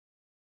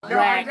No,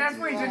 I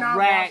definitely did not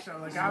watch it.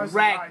 Like, I was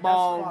rack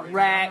ball,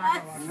 rack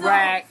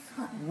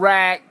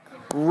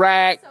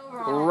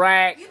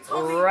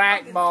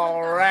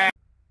ball, rack.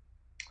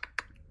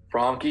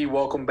 Fronky,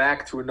 welcome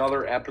back to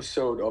another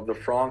episode of the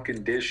Fronk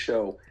and Dizz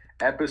Show,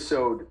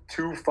 episode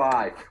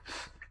 25,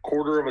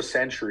 quarter of a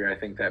century. I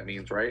think that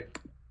means, right?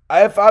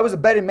 If I was a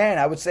betting man,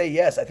 I would say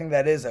yes. I think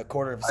that is a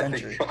quarter of a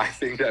century. I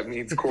think that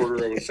means quarter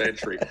of a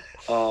century.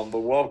 But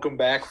welcome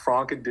back,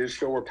 Fronk and Dizz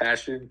Show, where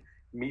passion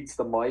meets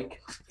the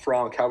mic.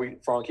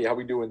 Frankie, how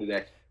we doing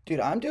today? Dude,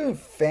 I'm doing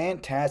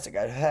fantastic.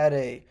 I've had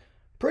a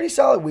pretty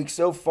solid week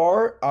so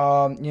far.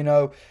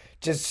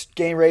 Just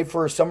getting ready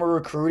for summer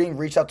recruiting.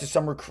 Reached out to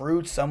some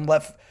recruits. Some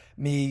left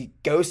me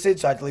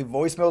ghosted, so I had to leave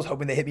voicemails,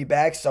 hoping they hit me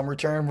back. Some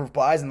returned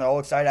replies, and they're all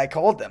excited I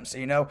called them. So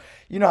you know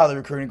how the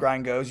recruiting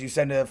grind goes. You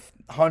send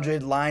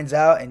 100 lines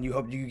out, and you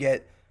hope you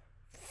get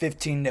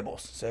 15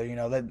 nibbles. So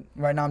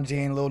right now I'm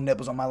getting little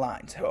nibbles on my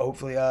lines.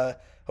 Hopefully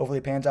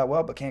it pans out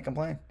well, but can't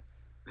complain.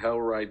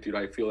 Hell right, dude.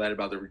 I feel that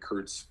about the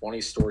recruits.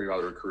 Funny story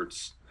about the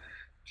recruits.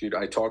 Dude,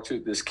 I talked to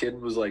this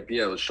kid, was like,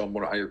 yeah, let's jump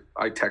on.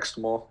 I text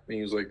him all, and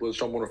he was like, let's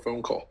jump on a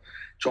phone call.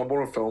 Jump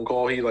on a phone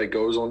call. He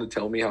goes on to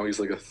tell me how he's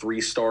like a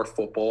 3-star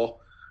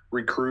football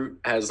recruit,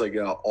 has like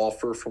an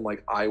offer from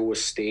like Iowa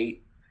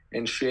State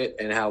and shit,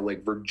 and how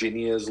like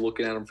Virginia is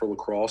looking at him for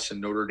lacrosse and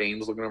Notre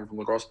Dame's looking at him for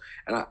lacrosse.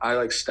 And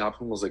I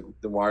stopped him and was like,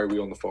 then why are we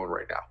on the phone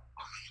right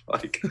now?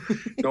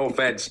 No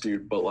offense,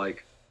 dude, but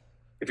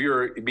if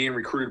you're being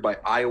recruited by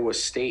Iowa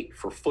State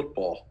for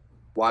football,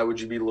 why would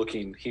you be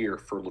looking here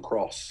for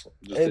lacrosse?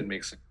 It just didn't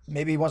make sense.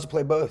 Maybe he wants to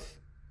play both.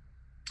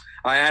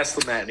 I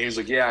asked him that, and he was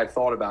like, yeah, I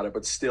thought about it,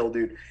 but still,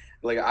 dude,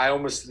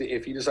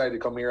 if he decided to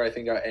come here,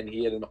 and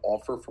he had an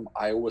offer from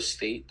Iowa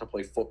State to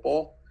play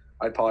football,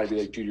 I'd probably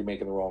be like, dude, you're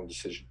making the wrong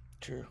decision.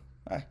 True.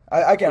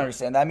 I can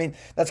understand that. I mean,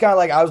 that's kind of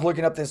like I was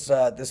looking up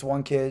this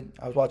one kid.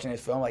 I was watching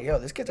his film, like, yo,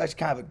 this kid's actually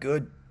kind of a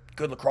good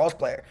lacrosse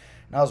player.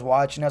 And I was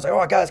watching, I was like, oh,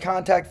 I got his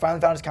contact,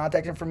 finally found his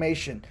contact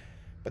information.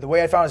 But the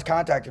way I found his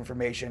contact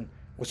information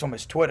was from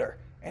his Twitter.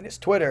 And his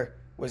Twitter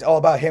was all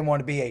about him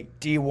wanting to be a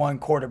D1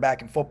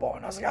 quarterback in football.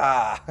 And I was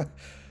like,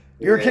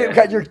 you're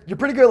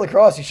pretty good at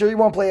lacrosse. You sure you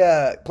want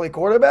to play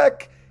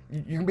quarterback?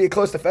 You can be a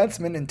close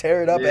defenseman and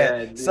tear it up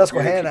at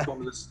Susquehanna. He's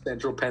from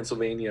Central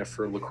Pennsylvania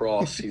for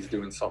lacrosse. He's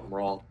doing something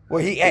wrong.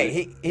 Well, he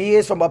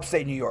is from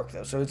upstate New York,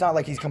 though, so it's not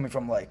like he's coming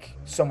from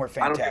somewhere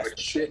fantastic. I don't give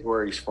a shit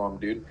where he's from,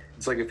 dude.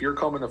 It's like if you're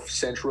coming to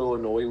Central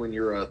Illinois when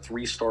you're a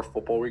 3-star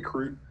football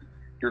recruit,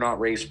 you're not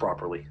raised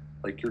properly.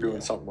 You're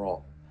doing something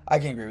wrong. I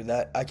can agree with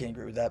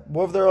that.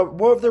 What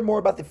if they're more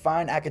about the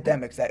fine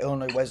academics that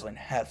Illinois Wesleyan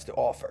has to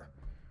offer?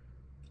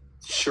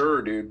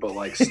 Sure, dude, but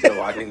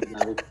still, I think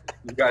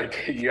you got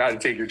to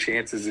take your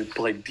chances and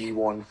play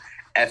D1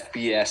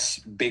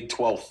 FBS Big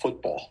 12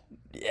 football.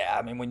 Yeah,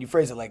 I mean, when you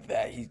phrase it like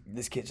that,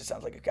 this kid just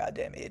sounds like a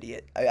goddamn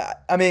idiot.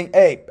 I mean,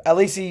 hey, at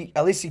least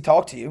he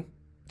talked to you.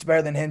 It's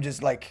better than him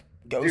just ghosting.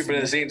 Dude, but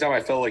at the same time,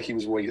 I felt like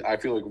I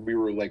feel like we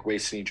were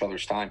wasting each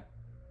other's time.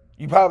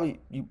 You probably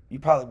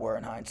were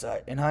in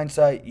hindsight. In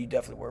hindsight, you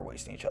definitely were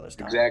wasting each other's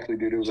time. Exactly,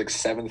 dude. It was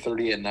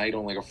 7:30 at night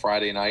on a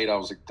Friday night. I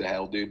was like, the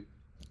hell, dude.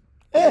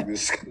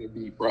 This is gonna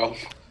be rough.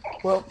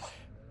 Well,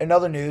 in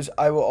other news,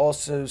 I will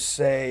also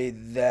say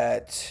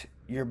that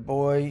your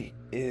boy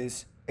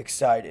is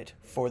excited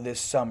for this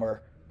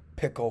summer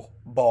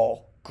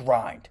pickleball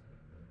grind.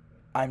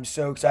 I'm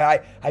so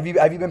excited. Have you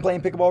been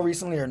playing pickleball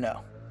recently or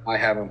no? I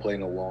haven't played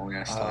in a long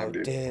ass time,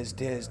 dude.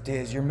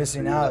 Dizz, you're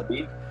missing out.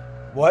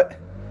 What?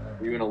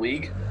 Are you in a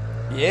league?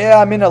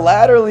 Yeah, I'm in a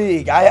ladder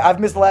league.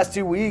 I've missed the last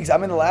 2 weeks.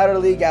 I'm in the ladder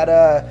league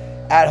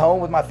at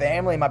home with my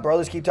family. My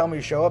brothers keep telling me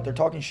to show up. They're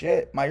talking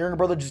shit. My younger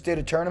brother just did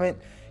a tournament.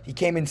 He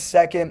came in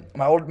second.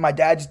 My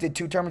dad just did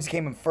 2 tournaments. He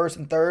came in first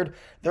and third.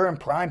 They're in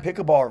prime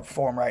pickleball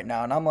form right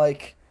now, and I'm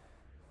like,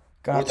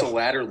 what's a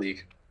ladder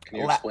league? Can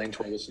you explain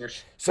to our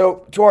listeners?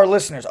 So, to our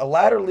listeners, a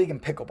ladder league in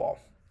pickleball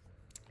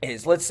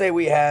is, let's say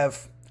we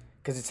have,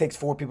 because it takes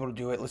 4 people to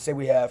do it, let's say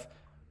we have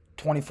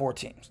 24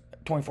 teams,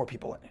 24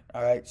 people in it,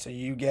 all right? So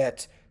you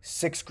get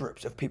 6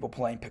 groups of people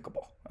playing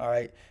pickleball, all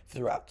right,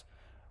 throughout.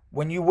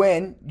 When you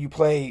win, you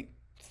play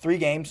 3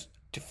 games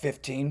to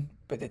 15,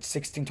 but it's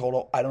 16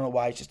 total. I don't know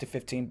why it's just a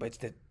 15, but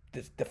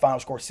it's the final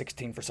score is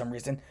 16 for some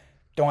reason.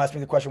 Don't ask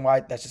me the question why.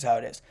 That's just how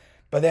it is.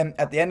 But then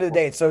at the end of the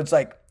day, it's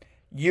like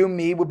you and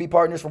me would be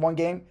partners for 1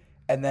 game,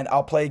 and then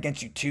I'll play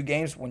against you 2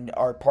 games when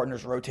our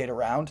partners rotate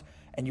around,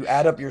 and you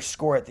add up your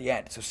score at the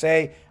end. So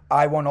say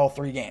I won all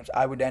 3 games.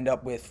 I would end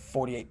up with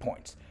 48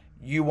 points.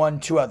 You won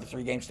 2 out of the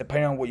 3 games,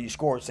 depending on what you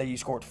scored. Say you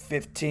scored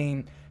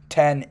 15,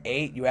 10,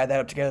 8. You add that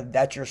up together.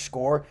 That's your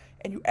score,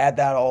 and you add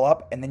that all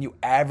up, and then you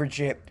average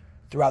it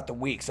throughout the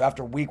week. So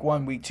after week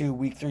 1, week 2,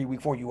 week 3,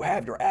 week 4, you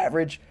have your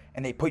average,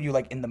 and they put you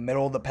in the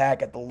middle of the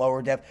pack at the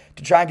lower depth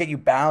to try and get you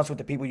balanced with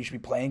the people you should be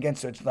playing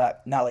against, so it's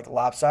not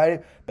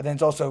lopsided. But then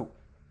it's also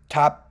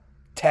top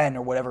 10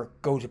 or whatever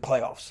go to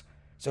playoffs.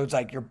 So it's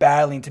you're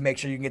battling to make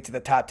sure you can get to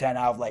the top 10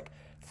 out of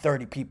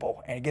 30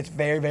 people, and it gets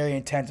very, very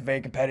intense and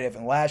very competitive.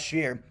 And last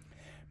year,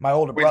 my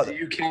older brother. Do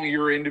you count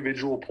your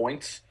individual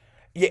points?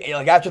 Yeah,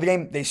 after the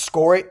game, they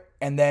score it,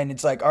 And then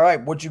it's like, all right,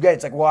 what'd you get?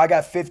 It's like, well, I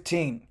got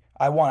 15.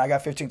 I won. I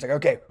got 15. It's like,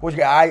 okay, what'd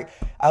you get?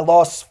 I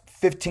lost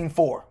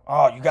 15-4.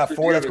 Oh, you got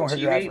 4. That's going to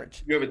hurt your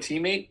average. You have a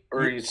teammate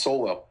or are you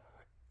solo?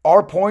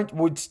 Our point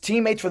was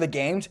teammates for the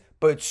games,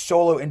 but it's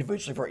solo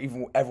individually for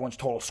even everyone's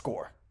total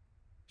score.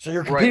 So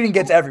you're competing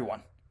against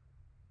everyone.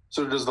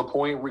 So does the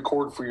point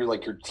record for your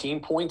team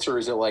points, or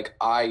is it like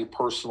I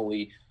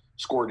personally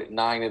scored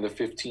 9 of the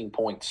 15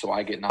 points, so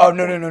I get 9? Oh,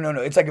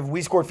 no. It's like if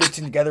we scored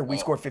 15 together, we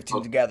scored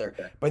 15 together.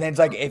 Okay. But then it's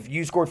like if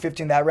you scored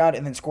 15 that round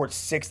and then scored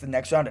 6 the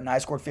next round and I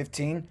scored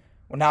 15,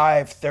 well, now I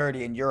have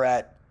 30 and you're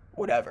at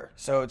whatever.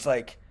 So it's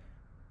like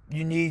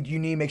you need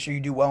to make sure you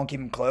do well and keep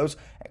them close.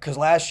 Because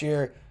last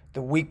year,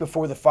 the week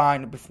before the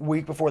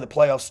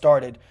playoffs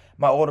started,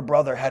 my older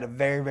brother had a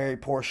very, very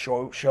poor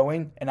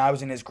showing, and I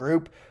was in his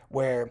group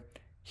where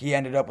he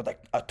ended up with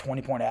like a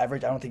 20-point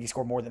average. I don't think he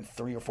scored more than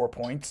 3 or 4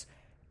 points,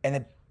 and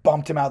it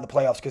bumped him out of the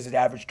playoffs because his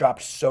average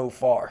dropped so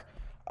far.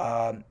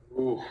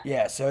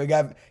 Yeah, so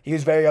he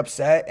was very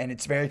upset, and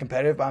it's very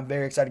competitive. I'm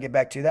very excited to get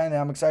back to that, and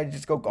then I'm excited to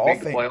just go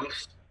golfing.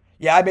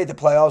 Yeah, I made the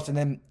playoffs, and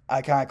then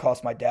I kind of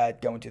cost my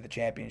dad going to the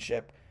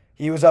championship.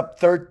 He was up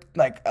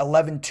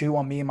 11-2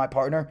 on me and my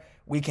partner.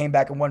 We came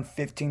back and won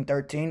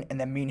 15-13, and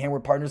then me and him were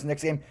partners the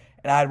next game,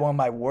 and I had one of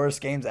my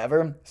worst games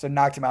ever, so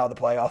knocked him out of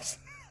the playoffs.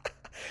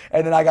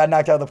 And then I got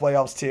knocked out of the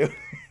playoffs too.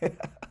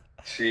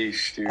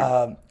 Sheesh, dude.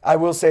 I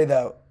will say,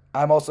 though,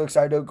 I'm also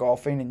excited to go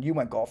golfing, and you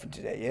went golfing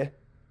today, yeah?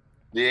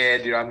 Yeah,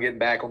 dude, I'm getting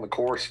back on the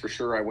course for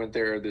sure. I went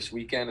there this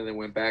weekend and then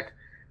went back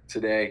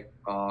today.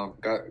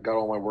 Got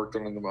all my work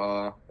done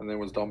and then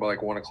was done by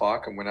like 1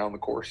 o'clock and went out on the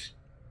course.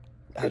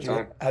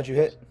 How'd you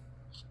hit?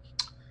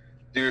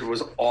 Dude,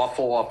 was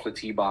awful off the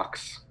tee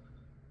box.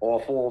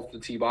 Awful off the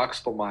tee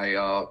box, but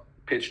my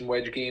pitch and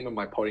wedge game and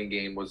my putting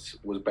game was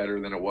better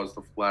than it was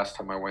the last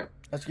time I went.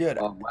 That's good.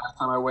 Last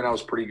time I went, I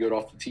was pretty good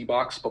off the tee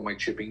box, but my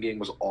chipping game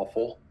was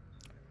awful.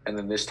 And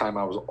then this time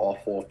I was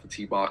awful off the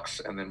tee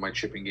box, and then my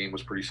chipping game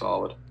was pretty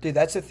solid. Dude,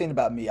 that's the thing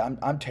about me.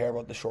 I'm terrible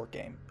at the short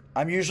game.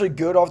 I'm usually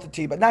good off the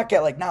tee, but not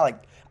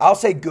like I'll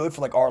say good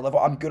for like our level.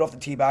 I'm good off the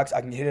tee box.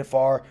 I can hit it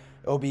far.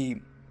 It'll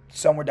be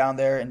somewhere down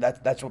there, and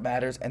that's what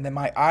matters. And then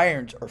my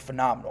irons are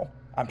phenomenal.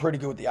 I'm pretty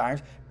good with the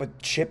irons, but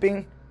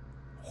chipping,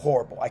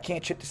 horrible. I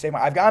can't chip the same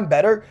way. I've gotten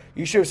better.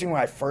 You should have seen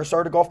when I first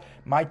started golf.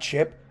 My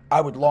chip, I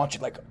would launch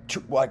it like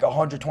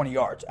 120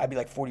 yards. I'd be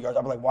like 40 yards.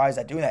 I'd be like, why is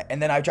that doing that? And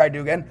then I tried to do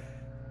it again.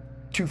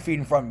 2 feet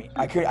in front of me.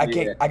 I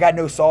can't. I got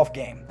no soft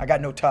game. I got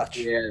no touch.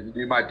 Yeah,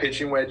 dude, my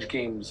pitching wedge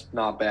game's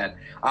not bad.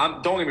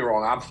 Don't get me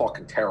wrong. I'm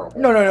fucking terrible.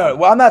 No.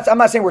 Well, I'm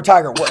not saying we're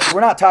Tiger Woods.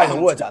 We're not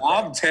Tiger Woods out there.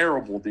 I'm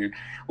terrible, dude.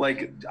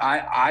 Like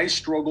I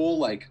struggle.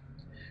 Like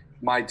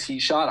my tee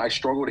shot, I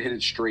struggle to hit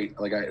it straight.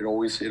 Like it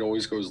always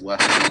goes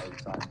left all the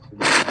time. So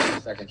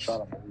the second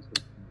shot, I'm always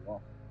hitting it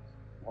off.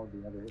 Hardly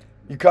ever hit.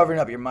 You're covering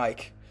up your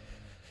mic.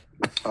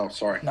 Oh,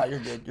 sorry. No, you're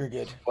good. You're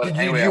good. But Do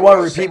anyway, you want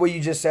to repeat what you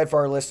just said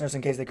for our listeners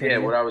in case they couldn't hear?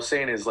 What I was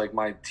saying is like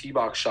my tee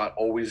box shot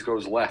always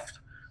goes left.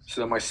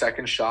 So then my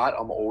second shot,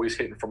 I'm always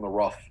hitting from the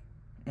rough.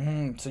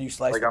 So you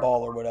slice the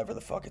ball or whatever the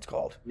fuck it's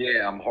called.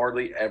 Yeah, I'm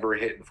hardly ever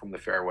hitting from the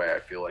fairway,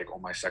 I feel like,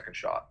 on my second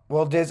shot.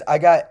 Well, Diz, I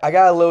got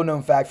a little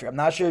known fact for you. I'm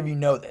not sure if you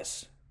know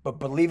this, but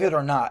believe it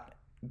or not,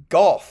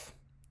 golf,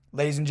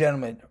 ladies and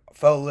gentlemen,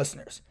 fellow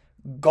listeners,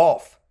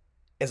 golf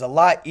is a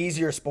lot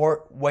easier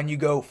sport when you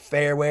go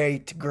fairway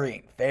to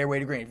green.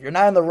 If you're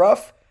not in the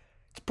rough,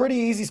 it's a pretty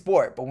easy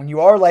sport. But when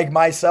you are like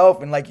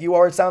myself and like you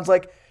are, it sounds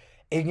like,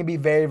 it can be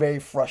very, very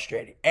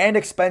frustrating and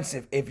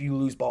expensive if you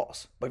lose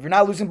balls. But if you're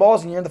not losing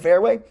balls and you're in the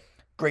fairway,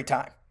 great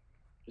time.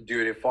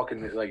 Dude, it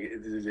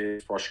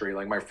is frustrating.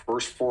 Like my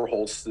first 4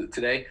 holes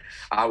today,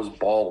 I was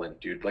balling,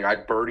 dude. Like I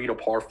birdied a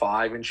par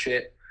 5 and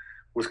shit,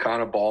 was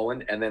kind of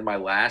balling. And then my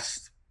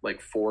last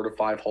like 4 to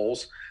 5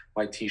 holes,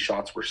 my tee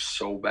shots were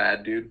so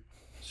bad, dude.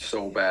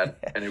 So bad.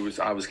 And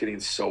I was getting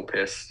so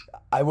pissed.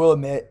 I will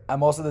admit,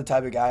 I'm also the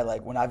type of guy,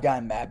 like, when I've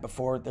gotten mad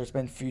before, there's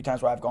been a few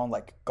times where I've gone,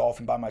 like,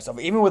 golfing by myself.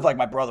 Even with, like,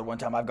 my brother one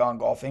time, I've gone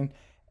golfing,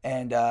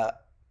 and I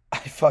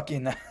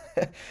fucking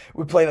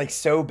would play, like,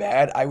 so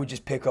bad, I would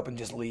just pick up and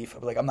just leave.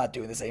 I'd be like, I'm not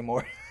doing this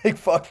anymore. Like,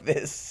 fuck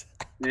this.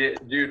 Yeah,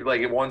 dude,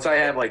 like, once I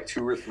have, like,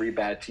 2 or 3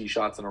 bad tee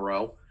shots in a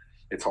row,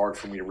 it's hard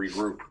for me to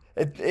regroup.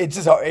 It's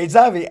just hard. It's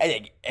not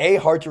even, A,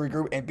 hard to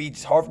regroup, and B,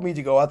 it's hard for me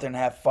to go out there and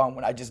have fun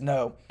when I just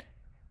know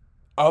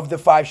of the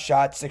 6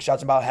 shots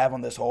I'm about to have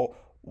on this hole,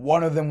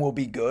 one of them will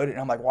be good. And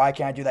I'm like, why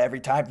can't I do that every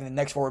time? And the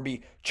next 4 will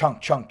be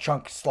chunk,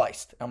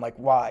 sliced. And I'm like,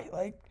 why?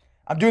 Like,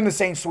 I'm doing the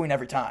same swing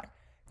every time.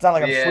 It's not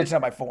like I'm switching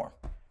up my form.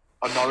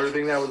 Another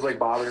thing that was, like,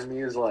 bothering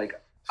me is,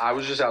 like, I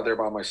was just out there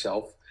by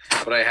myself,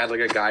 but I had, like,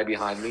 a guy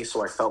behind me,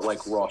 so I felt,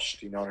 like,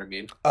 rushed. You know what I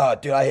mean?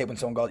 Dude, I hate when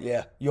someone goes,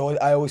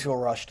 I always feel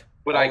rushed.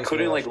 But I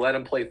couldn't, like, let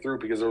him play through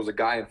because there was a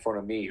guy in front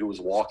of me who was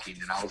walking,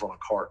 and I was on a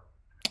cart.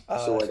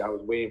 So, like, I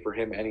was waiting for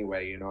him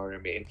anyway, you know what I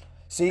mean?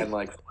 See, and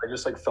like I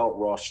just like felt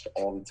rushed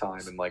all the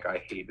time, and like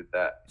I hated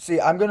that.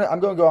 See, I'm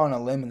gonna go on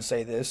a limb and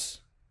say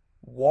this: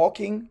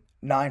 walking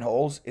 9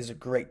 holes is a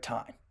great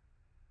time.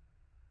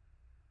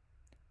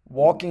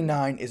 Walking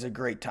 9 is a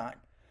great time.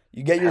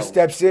 You get your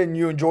steps in,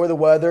 you enjoy the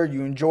weather,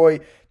 you enjoy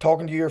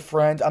talking to your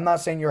friends. I'm not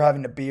saying you're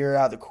having a beer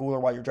out of the cooler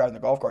while you're driving the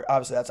golf cart.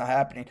 Obviously, that's not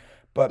happening.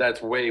 But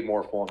that's way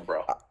more fun,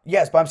 bro.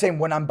 Yes, but I'm saying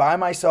when I'm by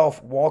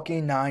myself,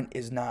 walking 9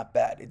 is not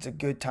bad. It's a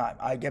good time.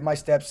 I get my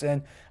steps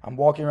in, I'm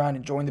walking around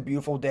enjoying the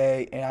beautiful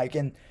day, and I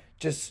can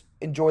just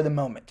enjoy the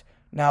moment.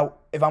 Now,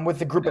 if I'm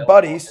with a group of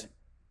buddies,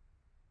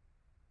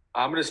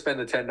 I'm gonna spend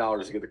the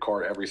 $10 to get the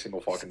cart every single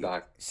fucking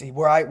time. See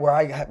where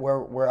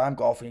I'm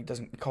golfing,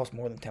 it costs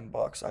more than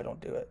 $10. I don't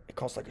do it. It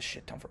costs like a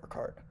shit ton for a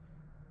cart.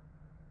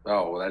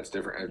 Oh, well, that's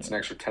different. It's an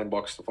extra $10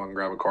 to fucking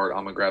grab a cart.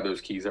 I'm gonna grab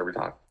those keys every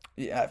time.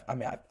 Yeah, I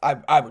mean,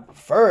 I would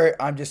prefer it.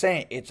 I'm just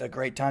saying it's a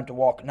great time to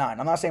walk 9.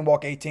 I'm not saying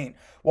walk 18.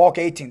 Walk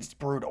 18 is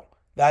brutal.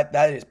 That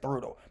is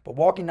brutal. But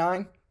walking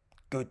 9,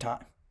 good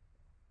time.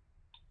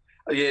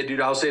 Yeah,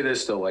 dude. I'll say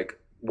this though, like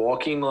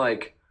walking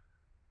like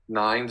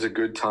 9's a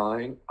good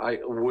time. I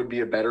would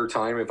be a better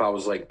time if I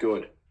was like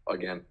good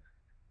again,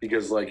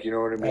 because like you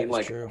know what I mean.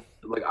 Like, true.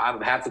 Like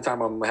half the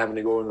time I'm having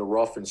to go in the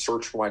rough and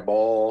search for my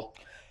ball.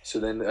 So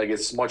then like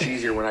it's much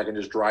easier when I can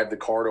just drive the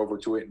cart over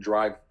to it and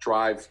drive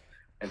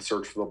and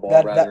search for the ball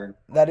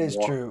that is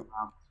true.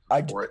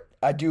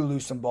 I do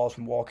lose some balls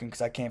from walking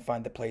because I can't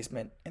find the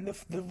placement, and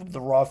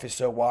the rough is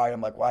so wide.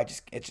 I'm like, well,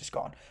 it's just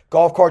gone.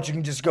 Golf carts, you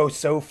can just go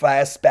so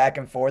fast back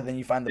and forth, and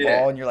you find the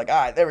ball, and you're like,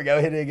 all right, there we go,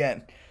 hit it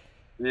again.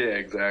 Yeah,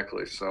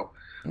 exactly. So,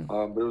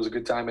 but it was a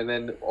good time. And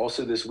then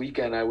also this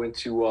weekend, I went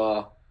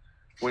to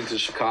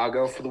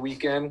Chicago for the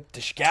weekend. To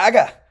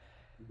Chicago.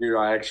 Dude,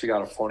 I actually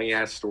got a funny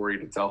ass story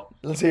to tell.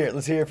 Let's hear it.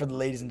 Let's hear it for the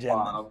ladies and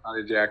gentlemen. I'm kind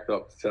of jacked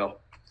up to tell.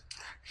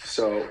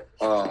 So,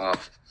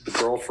 the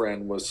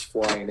girlfriend was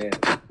flying in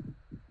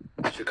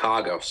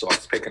Chicago, so I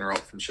was picking her up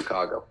from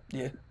Chicago.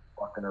 Yeah.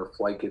 Fucking her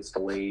flight gets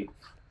delayed.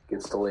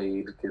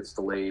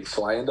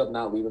 So I end up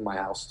not leaving my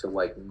house till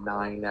like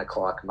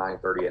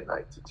 9:30 at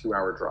night. It's a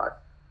 2-hour drive.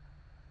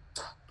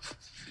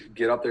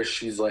 Get up there,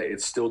 she's like,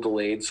 it's still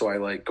delayed. So I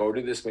like go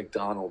to this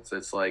McDonald's.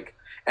 It's like,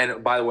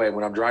 and by the way,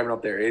 when I'm driving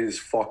up there, it is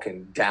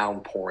fucking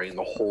downpouring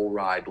the whole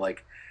ride.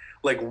 Like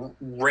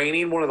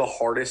raining, one of the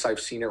hardest I've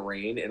seen it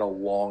rain in a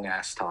long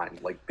ass time.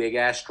 Like big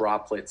ass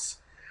droplets,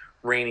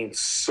 raining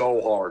so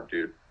hard,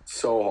 dude.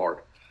 So hard.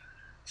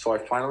 So I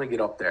finally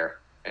get up there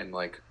and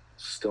like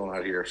still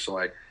not here. So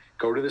I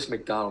go to this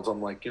McDonald's.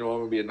 I'm like, I'm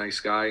gonna be a nice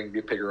guy and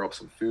pick her up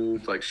some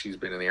food. Like she's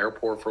been in the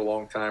airport for a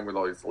long time with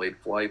all these late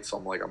flights. So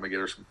I'm like, I'm gonna get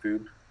her some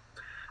food.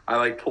 I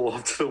like pull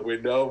up to the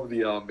window of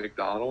the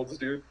McDonald's,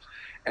 dude,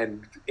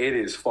 and it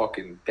is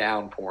fucking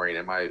downpouring.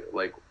 And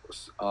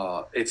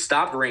it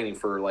stopped raining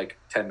for like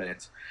 10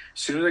 minutes. As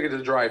soon as I get to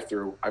the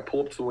drive-thru, I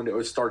pull up to the window.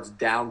 It starts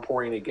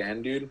downpouring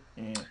again, dude.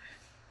 Mm.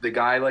 The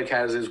guy like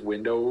has his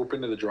window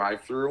open to the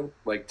drive-thru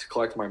like to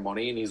collect my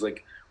money, and he's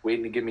like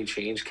waiting to give me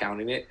change,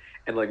 counting it.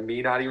 And like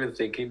me not even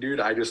thinking, dude,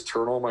 I just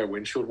turn on my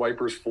windshield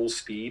wipers full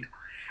speed,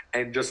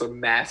 and just a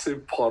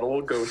massive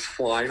puddle goes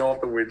flying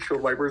off the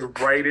windshield wipers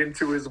right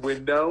into his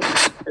window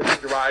in the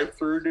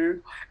drive-thru,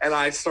 dude. And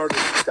I started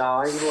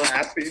dying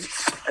laughing,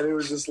 and it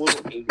was this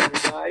little Asian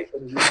guy,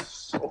 and he was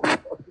so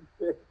fucking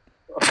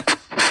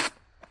pissed.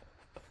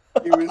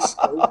 He was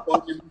so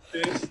fucking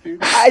pissed,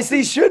 dude. As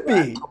he should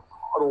be.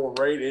 Puddle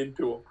right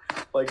into him,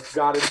 like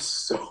got him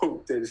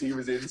soaked as he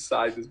was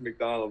inside this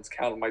McDonald's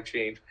counting my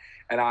change,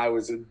 and I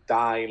was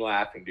dying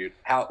laughing, dude.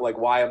 How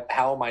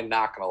am I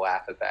not gonna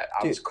laugh at that?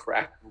 I was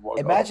cracking.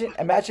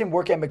 Imagine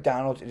working at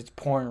McDonald's and it's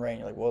pouring rain.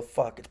 You're like, well,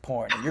 fuck, it's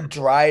pouring. And you're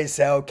dry as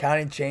hell,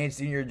 counting change,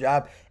 doing your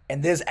job,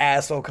 and this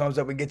asshole comes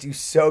up and gets you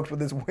soaked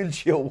with his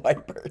windshield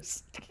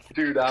wipers.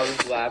 Dude, I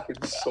was laughing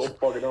so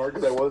fucking hard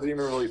because I wasn't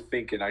even really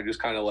thinking. I just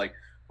kind of like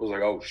was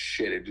like, oh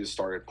shit, it just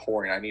started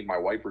pouring. I need my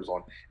wipers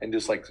on, and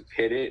just like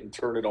hit it and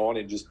turn it on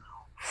and just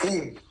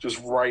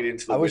right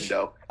into the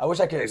window. I wish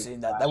I could have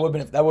seen that. That would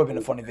have been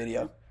a funny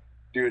video.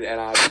 Dude,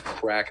 and I was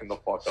cracking the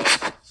fuck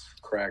up.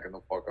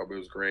 It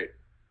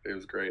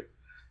was great.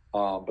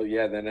 But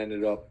yeah, then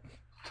ended up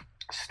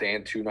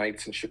staying 2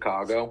 nights in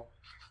Chicago.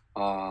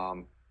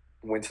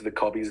 Went to the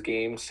Cubbies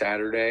game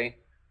Saturday.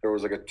 There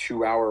was like a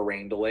 2-hour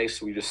rain delay,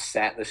 so we just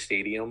sat in the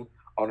stadium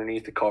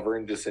underneath the cover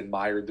and just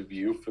admired the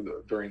view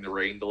during the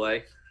rain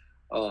delay.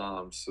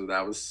 So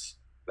that was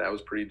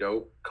pretty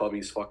dope.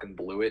 Cubbies fucking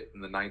blew it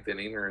in the 9th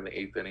inning or in the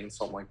 8th inning,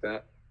 something like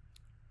that.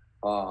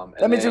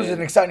 That means it was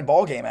an exciting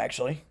ball game,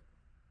 actually.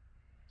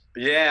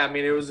 Yeah, I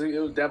mean it was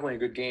definitely a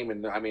good game,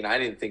 and I mean I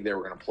didn't think they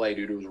were gonna play,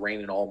 dude. It was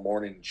raining all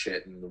morning and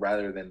shit, and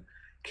rather than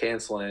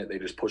canceling it, they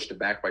just pushed it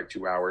back by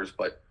 2 hours.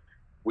 But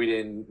they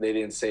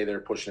didn't say they're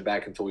pushing it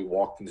back until we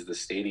walked into the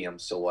stadium,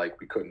 so like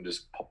we couldn't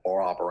just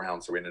hop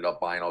around. So we ended up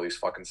buying all these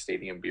fucking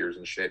stadium beers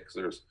and shit because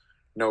there's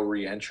no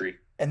re-entry.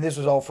 And this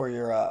was all for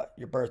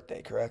your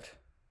birthday, correct?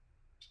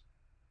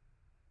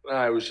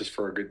 It was just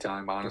for a good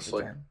time,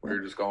 honestly. We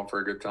were just going for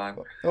a good time.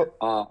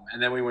 And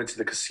then we went to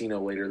the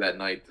casino later that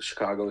night.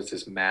 Chicago is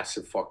this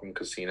massive fucking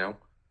casino,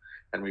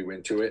 and we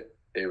went to it.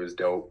 It was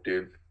dope,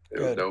 dude. It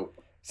was dope.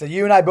 So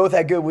you and I both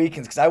had good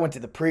weekends because I went to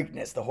the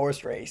Preakness, the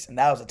horse race, and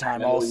that was a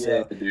time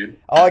also. Yeah, dude.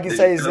 All I can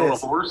say is this. this. On a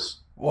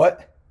horse?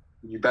 What?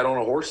 You bet on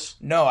a horse?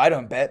 No, I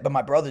don't bet, but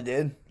my brother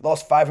did.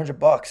 Lost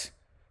 $500.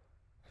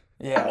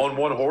 Yeah. On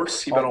one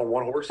horse? He bet on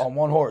one horse? On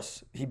one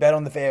horse. He bet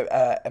on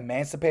the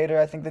Emancipator,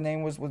 I think the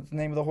name was the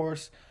name of the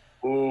horse.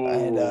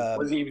 And Ooh.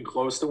 Was he even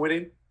close to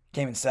winning?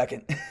 came in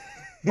second.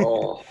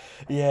 Oh.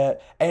 Yeah.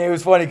 And it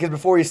was funny because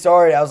before he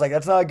started, I was like,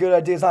 that's not a good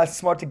idea. It's not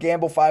smart to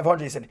gamble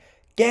 500. He said,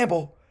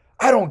 gamble?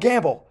 I don't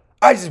gamble.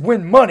 I just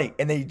win money.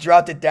 And then he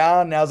dropped it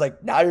down, and I was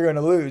like, now you're going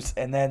to lose.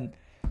 And then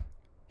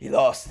he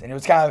lost. And it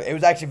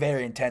was actually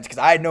very intense because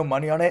I had no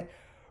money on it.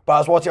 But I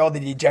was watching all the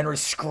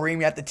degenerates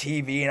screaming at the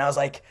TV, and I was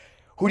like,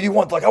 who do you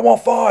want? Like, I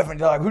want 5. And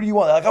they're like, who do you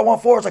want? Like, I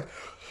want 4. It's like,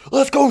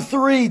 let's go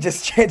 3.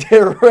 Just chanted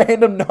a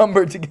random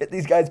number to get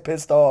these guys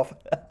pissed off.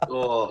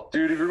 Oh,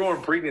 dude, if you're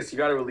going Preakness, you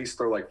got to at least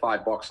throw like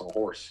 $5 on a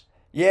horse.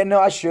 Yeah, no,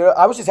 I should.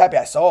 I was just happy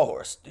I saw a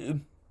horse,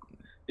 dude.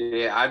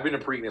 Yeah, I've been to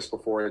Preakness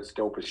before. It's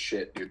dope as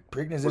shit, dude.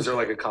 Preakness Was there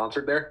like a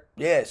concert there?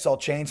 Yeah, saw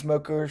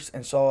Chainsmokers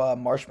and saw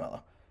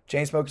Marshmello.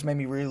 Chainsmokers made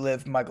me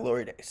relive my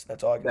glory days.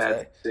 That's all I can say.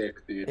 That's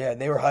sick, dude. Yeah,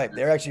 they were hyped.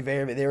 They were actually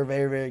very,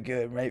 very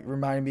good. Right?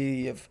 Reminded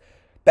me of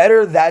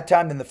better that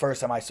time than the first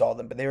time I saw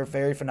them, but they were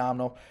very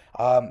phenomenal.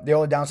 The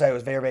only downside, it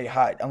was very, very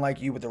hot.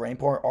 Unlike you with the rain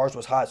pouring, ours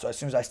was hot. So as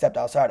soon as I stepped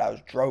outside, I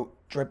was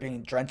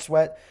dripping drenched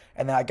sweat.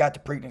 And then I got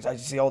to Preakness. I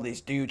just see all these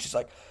dudes just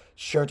like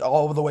shirts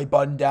all the way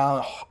buttoned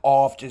down,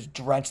 off, just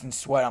drenched in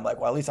sweat. I'm like,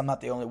 well, at least I'm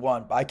not the only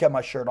one. But I kept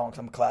my shirt on because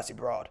I'm a classy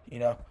broad, you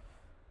know?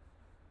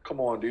 Come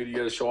on, dude. You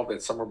got to show off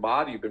that summer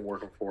body you've been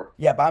working for.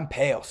 Yeah, but I'm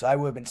pale, so I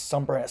would have been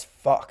sunburned as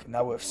fuck, and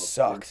that would have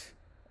sucked.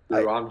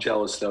 Dude, I'm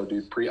jealous, though,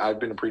 dude. I've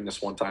been to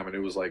Preakness one time, and it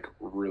was, like,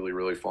 really,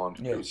 really fun.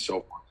 Yeah. It was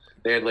so fun.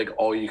 They had, like,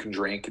 all you can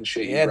drink and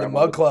shit. Yeah, the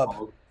Mug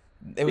Club.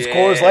 It was Yeah,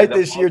 Coors Light the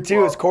this year, Mug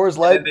too. It's Club. Coors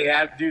Light. They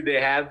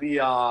have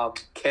the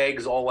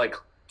kegs all, like,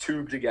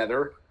 tubed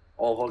together,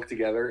 all hooked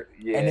together.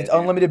 Yeah, And it's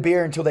dude. unlimited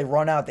beer until they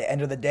run out at the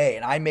end of the day.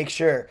 And I make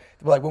sure,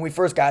 like, when we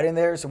first got in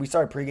there, so we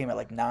started pregame at,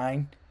 like,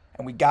 9,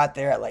 and we got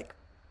there at, like,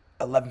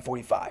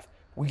 11:45.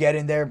 We get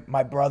in there,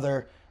 my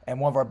brother and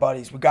one of our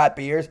buddies, we got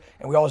beers,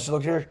 and we all just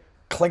looked at her,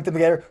 clinked them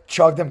together,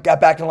 chugged them, got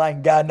back in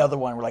line, got another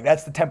one. We're like,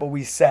 that's the tempo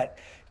we set.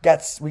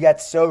 We got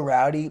so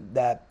rowdy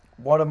that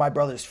one of my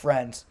brother's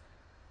friends,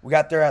 we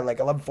got there at like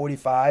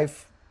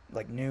 11:45,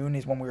 like noon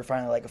is when we were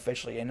finally like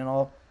officially in and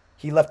all.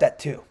 He left at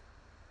 2.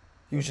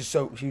 He was just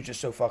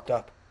so fucked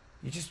up.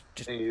 And you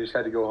just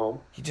had to go home?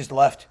 He just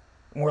left.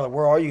 And we're like,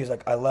 where are you? He's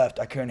like, I left.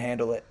 I couldn't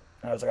handle it.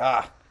 And I was like,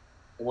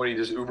 And what, he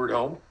just Ubered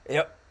home?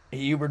 Yep.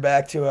 He Ubered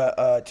back to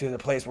the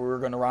place where we were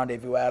going to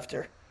rendezvous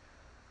after.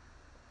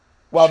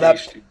 Well,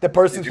 Sheesh, the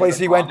person's place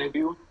he went.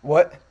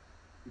 What?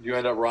 Did you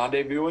end up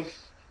rendezvousing?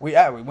 We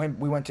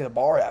went to the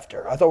bar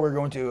after. I thought we were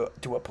going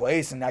to a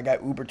place, and I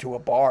got Ubered to a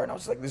bar, and I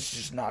was like, this is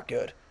just not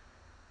good.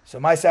 So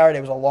my Saturday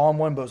was a long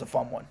one, but it was a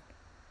fun one.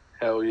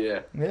 Hell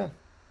yeah. Yeah.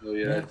 Oh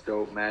yeah, that's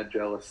dope. Mad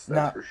jealous,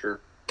 that's for sure.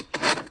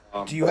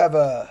 Do you have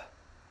a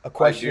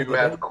question? I do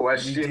have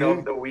question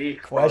of the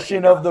week.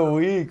 Question of the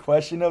week.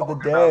 Question of the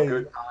day.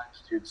 Good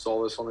times, dude.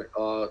 Saw this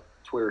on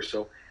Twitter.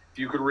 So, if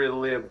you could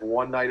relive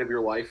one night of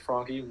your life,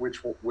 Frankie,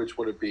 which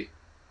would it be?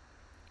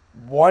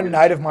 One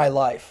night of my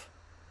life.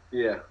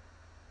 Yeah.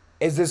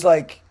 Is this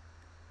like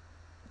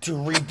to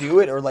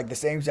redo it, or like the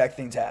same exact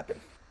things happen?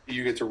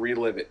 You get to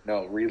relive it.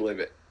 No, relive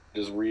it.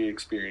 Just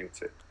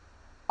re-experience it.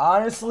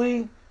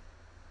 Honestly,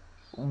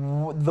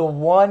 the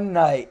one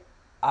night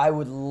I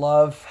would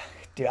love,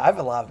 dude, I have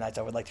a lot of nights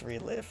I would like to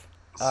relive.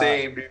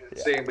 Same, dude.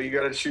 Same, but you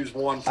got to choose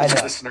one for I know.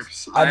 the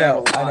listeners. I know, have a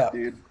lot, I know.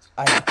 dude.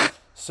 I know.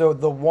 So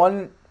the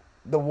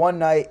one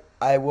night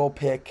I will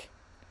pick,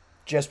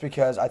 just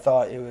because I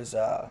thought it was,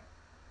 I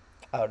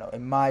don't know,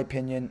 in my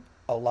opinion,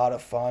 a lot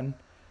of fun.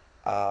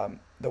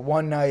 The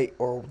one night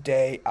or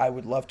day I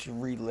would love to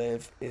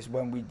relive is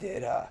when we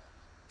did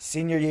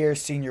senior year,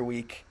 senior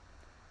week,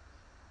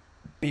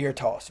 beer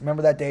toss.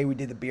 Remember that day we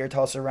did the beer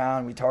toss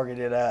around? We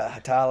targeted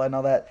Hatala and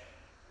all that.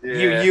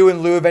 Yeah. You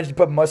and Lou eventually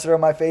put mustard on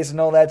my face and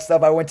all that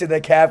stuff. I went to the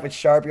caf with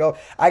Sharpie.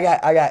 I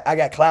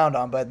got clowned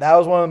on, but that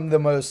was one of the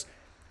most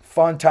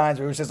fun times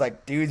where it was just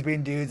like dudes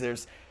being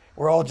dudes.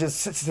 We're all just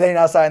sitting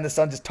outside in the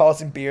sun, just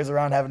tossing beers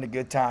around, having a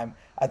good time.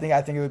 I think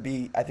it would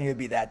be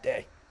that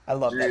day. I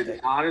love that day.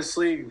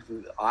 Honestly,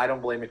 I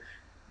don't blame you.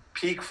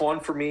 Peak fun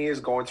for me is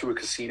going to a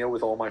casino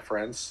with all my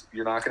friends.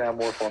 You're not going to have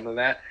more fun than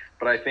that.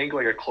 But I think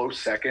like a close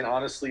second,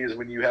 honestly, is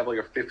when you have like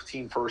a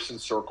 15-person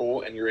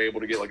circle and you're able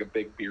to get like a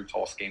big beer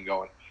toss game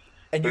going.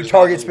 And you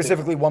target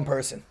specifically one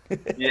person.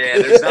 Yeah,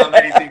 there's not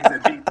many things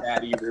that beat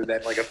that either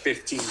than like a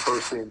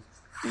 15-person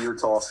beer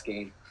toss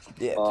game.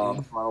 Yeah, I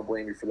don't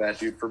blame you for that,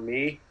 dude. For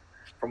me,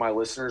 for my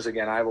listeners,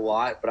 again, I have a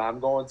lot, but I'm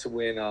going to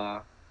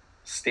win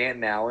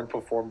Stanton Allen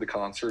performed the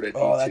concert at D2.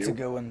 Oh, that's a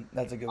good one.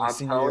 That's a good one. I'm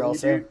Senior year telling you,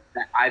 also. dude,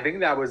 I think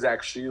that was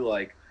actually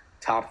like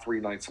top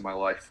 3 nights of my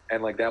life.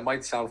 And like that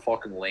might sound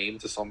fucking lame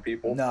to some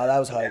people. No, that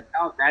was hype.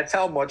 That's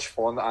how much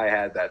fun I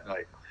had that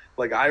night.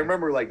 Like I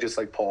remember like just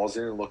like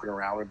pausing and looking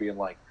around and being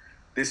like,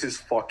 this is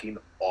fucking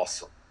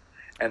awesome.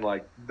 And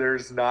like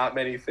there's not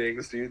many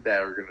things, dude,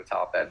 that are gonna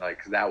top that night,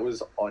 because that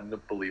was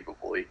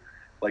unbelievably,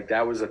 like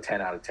that was a 10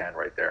 out of 10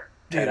 right there.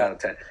 10 out of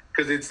 10,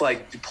 because it's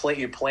like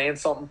you plan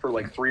something for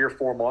like 3 or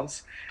 4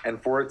 months,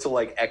 and for it to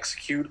like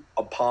execute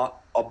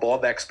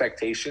above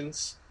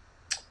expectations,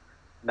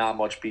 not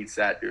much beats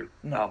that, dude.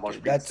 No, Not much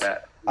dude, beats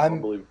that. I'm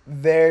Unbelievable.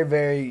 very,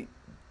 very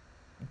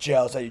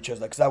jealous that you chose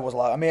that because that was a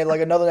lot. I mean,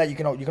 like another night you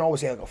can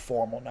always say like a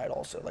formal night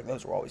also. Like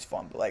those were always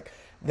fun, but like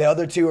the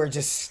other two are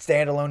just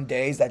standalone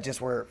days that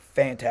just were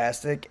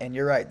fantastic. And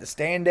you're right, the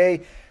stand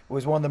day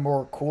was one of the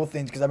more cool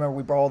things because I remember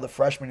we brought all the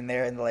freshmen in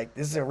there and like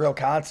this is a real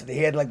concert. He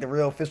had like the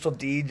real official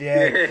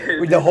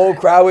DJ. The whole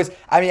crowd was.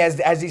 I mean,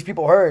 as these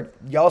people heard,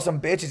 y'all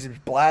some bitches is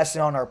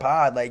blasting on our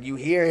pod. Like you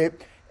hear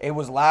it. It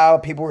was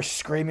loud. People were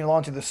screaming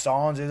along to the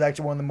songs. It was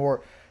actually one of the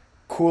more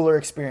cooler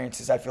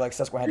experiences I feel like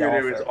Susquehanna had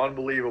to Dude, offer. it was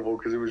unbelievable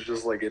because it was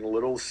just like in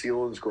Little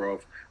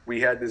Selinsgrove,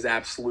 we had this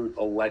absolute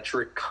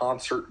electric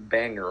concert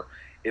banger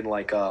in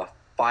like a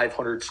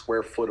 500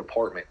 square foot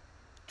apartment.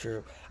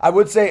 True. I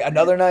would say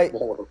another night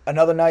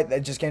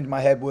that just came to my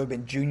head would have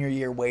been junior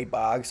year Wade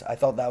Boggs. I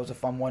thought that was a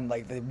fun one,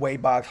 like the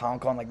Wade Boggs Hong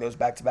Kong, like those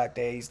back-to-back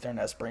days during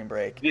that spring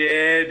break.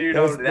 Yeah, dude,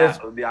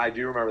 I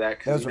do remember that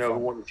because you know who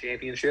won the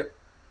championship?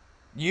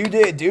 You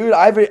did, dude.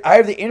 I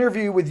have the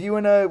interview with you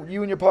and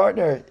your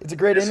partner. It's a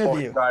great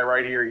interview. This guy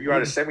right here. You got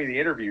to send me the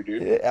interview,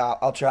 dude. Yeah,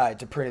 I'll try.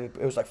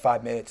 It was like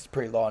 5 minutes. It's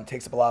pretty long. It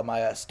takes up a lot of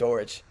my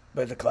storage,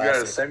 but it's a classic. You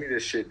got to send me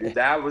this shit, dude.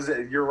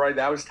 You're right.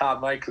 That was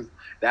top night because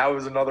that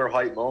was another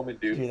hype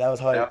moment, dude. Dude, that was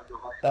hype.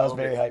 That was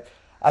very hype.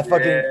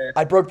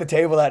 I broke the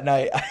table that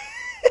night.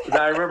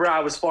 I remember I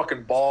was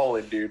fucking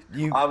balling, dude.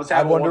 I was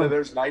having one of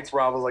those nights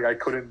where I was like I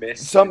couldn't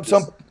miss.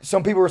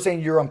 Some people were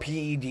saying you're on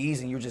PEDs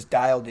and you were just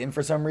dialed in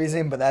for some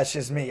reason, but that's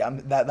just me.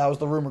 That was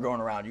the rumor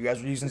going around. You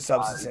guys were using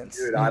substances.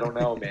 Dude, I don't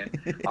know, man.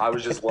 I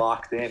was just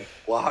locked in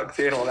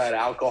on that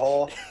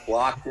alcohol,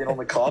 locked in on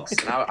the cups,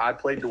 and I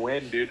played to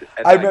win, dude.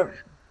 And I remember.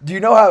 Do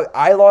you know how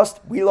I lost?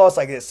 We lost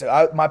like this.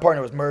 So my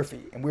partner was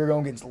Murphy, and we were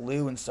going against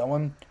Lou and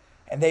someone,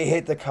 and they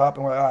hit the cup,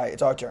 and we're like, all right,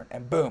 it's our turn,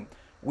 and boom,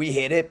 we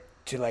hit it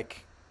to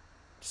like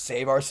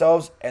save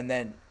ourselves, and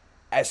then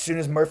as soon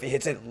as Murphy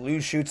hits it, Lou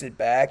shoots it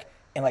back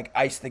and like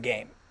iced the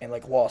game and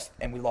like lost,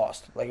 and we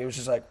lost. Like it was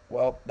just like,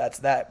 well, that's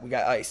that. We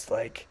got iced.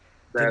 Like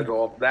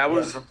that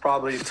was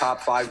probably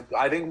top 5.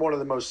 I think one of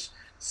the most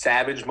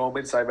savage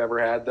moments I've ever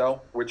had,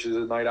 though, which is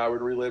a night I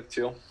would relive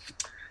too,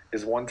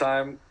 is one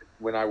time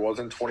when I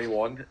wasn't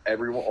 21.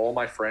 All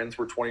my friends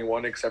were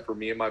 21 except for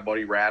me and my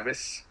buddy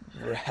Ravis.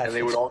 And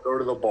they would all go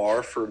to the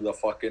bar for the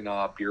fucking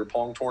beer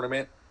pong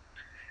tournament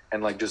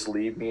and like just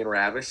leave me and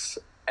Ravis.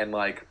 And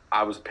like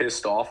I was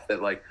pissed off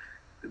that like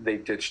they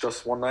ditched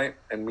us one night,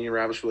 and me and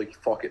Ravis were like,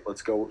 fuck it,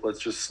 let's go, let's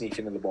just sneak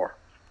into the bar.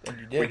 And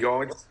you did. We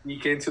go and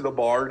sneak into the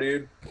bar,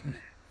 dude.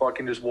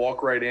 Fucking just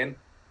walk right in,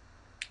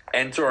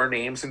 enter our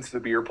names into the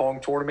beer pong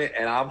tournament,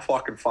 and I'm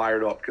fucking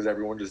fired up because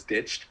everyone just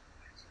ditched.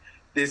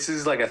 This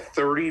is like a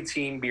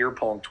 30-team beer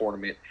pong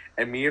tournament,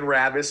 and me and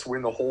Ravis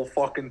win the whole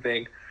fucking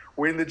thing,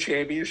 win the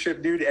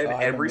championship, dude. And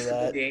every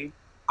single game,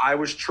 I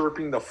was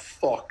chirping the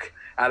fuck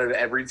out of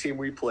every team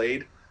we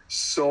played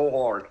so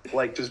hard,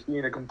 like just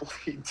being a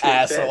complete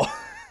asshole,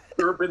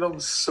 chirping them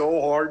so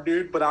hard,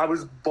 dude. But I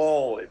was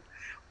balling,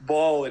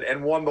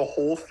 and won the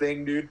whole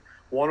thing, dude.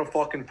 Won a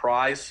fucking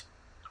prize.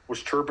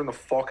 Was chirping the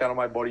fuck out of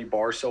my buddy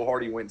Bar so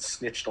hard he went and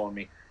snitched on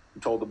me. He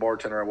told the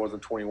bartender I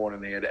wasn't 21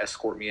 and they had to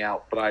escort me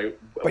out. But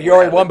you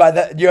already won by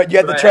that. You had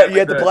the plaque. You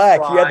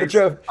had the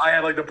trophy. I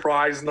had like the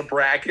prize in the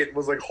bracket.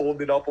 Was like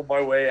holding it up on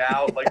my way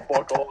out. Like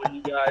fuck all of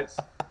you guys.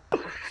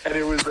 And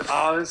it was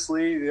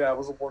honestly, it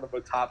was one of the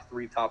top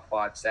 3, top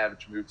 5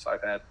 savage moves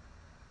I've had.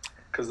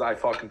 Because I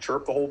fucking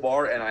chirped the whole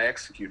bar and I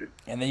executed.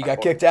 And then you got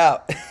kicked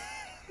out.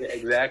 Yeah,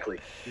 exactly.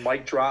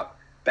 Mic drop,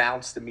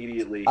 bounced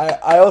immediately.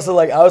 I also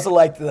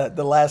liked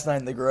the last night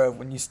in the Grove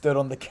when you stood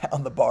on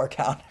the bar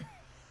counter.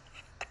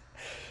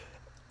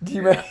 Do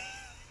you remember?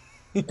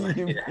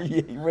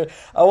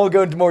 I won't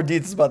go into more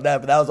details about that,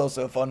 but that was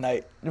also a fun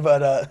night.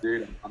 But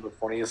dude, I'm the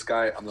funniest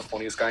guy. I'm the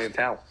funniest guy in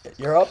town.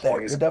 You're up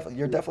there.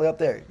 You're definitely up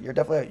there.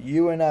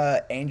 You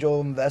and Angel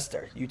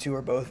Investor. You two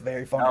are both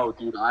very funny. No,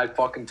 dude, I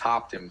fucking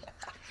topped him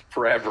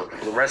forever.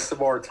 For the rest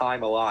of our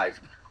time alive,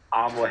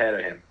 I'm ahead of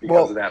him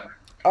because of that.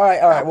 All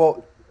right.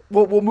 Well,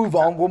 we'll move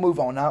on. We'll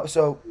move on now.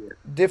 So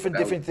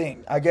different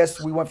thing. I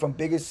guess we went from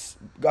biggest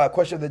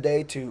question of the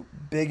day to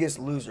biggest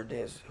loser.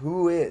 Diz,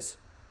 who is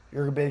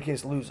your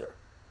biggest loser?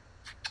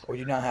 Or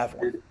you not have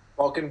one?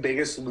 Fucking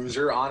biggest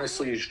loser,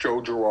 honestly, is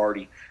Joe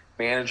Girardi,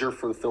 manager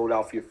for the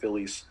Philadelphia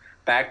Phillies.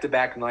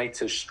 Back-to-back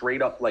nights is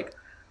straight up, like,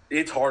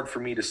 it's hard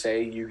for me to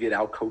say you get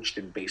out-coached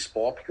in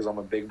baseball because I'm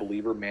a big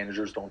believer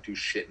managers don't do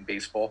shit in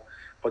baseball.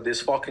 But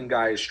this fucking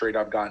guy has straight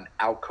up gotten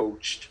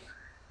out-coached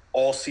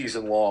all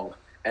season long,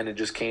 and it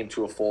just came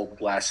to a fold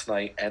last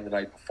night and the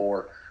night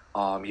before.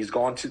 He's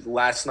gone to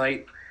last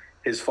night.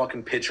 His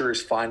fucking pitcher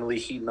is finally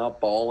heating up,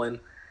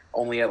 balling.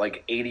 Only at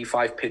like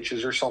 85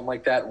 pitches or something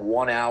like that.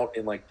 1 out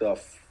in like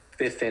the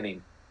 5th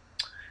inning.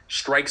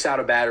 Strikes out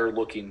a batter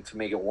looking to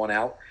make it 1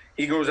 out.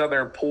 He goes out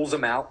there and pulls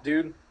him out,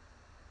 dude.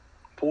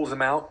 Pulls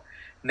him out.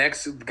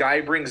 Next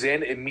guy brings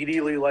in,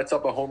 immediately lets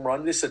up a home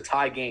run. This is a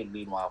tie game,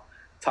 meanwhile.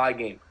 Tie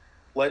game.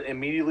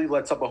 Immediately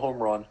lets up a home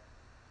run.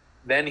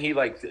 Then he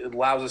like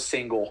allows a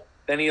single.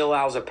 Then he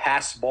allows a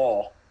pass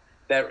ball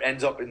that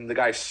ends up in the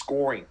guy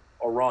scoring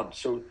a run.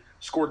 So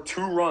Scored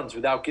 2 runs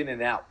without getting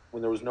an out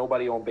when there was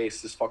nobody on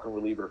base, this fucking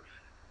reliever.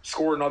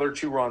 Scored another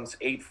 2 runs,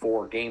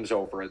 8-4. Game's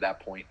over at that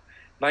point.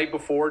 Night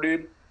before,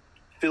 dude,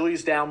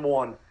 Phillies down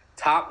 1,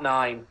 top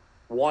 9,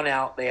 1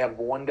 out. They have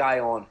 1 guy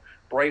on.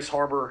 Bryce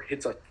Harper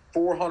hits a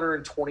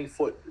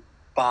 420-foot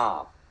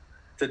bomb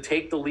to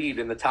take the lead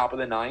in the top of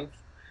the 9th.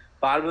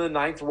 Bottom of the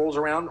 9th rolls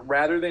around.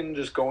 Rather than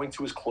just going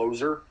to his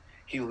closer,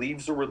 he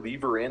leaves the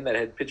reliever in that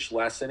had pitched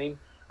last inning,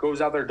 goes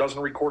out there,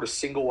 doesn't record a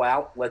single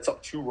out, lets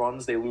up 2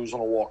 runs. They lose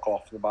on a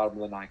walk-off in the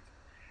bottom of the 9th.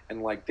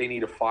 And, like, they need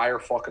to fire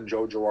fucking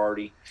Joe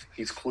Girardi.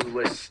 He's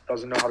clueless,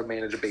 doesn't know how to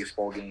manage a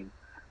baseball game.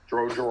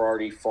 Joe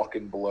Girardi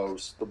fucking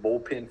blows. The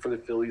bullpen for the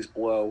Phillies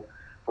blow.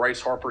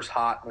 Bryce Harper's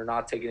hot, and they're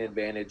not taking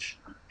advantage.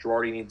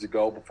 Girardi needs to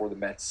go before the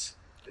Mets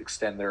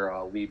extend their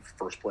lead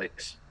for first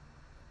place.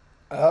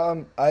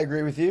 I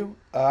agree with you.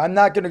 I'm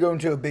not going to go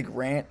into a big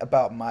rant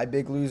about my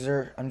big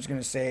loser. I'm just going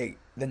to say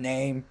the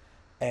name,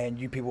 and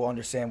you people will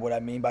understand what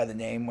I mean by the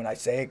name when I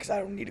say it, because I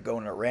don't need to go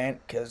in a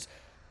rant because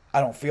I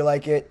don't feel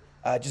like it.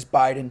 Just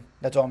Biden.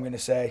 That's all I'm going to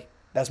say.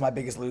 That's my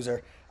biggest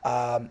loser.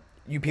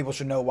 You people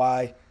should know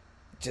why.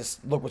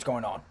 Just look what's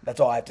going on. That's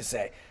all I have to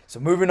say. So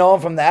moving on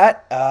from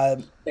that.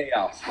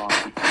 Chaos,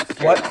 man.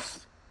 What?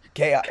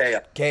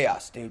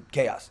 Chaos, dude.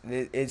 Chaos.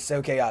 It's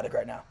so chaotic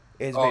right now.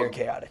 It's very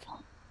chaotic.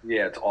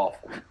 Yeah, it's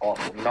awful.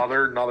 Awful.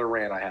 Another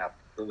rant I have.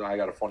 I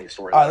got a funny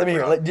story. All right, let me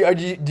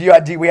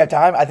hear. Do we have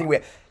time? I think we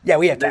have. Yeah,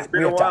 we have time. It's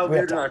been a while,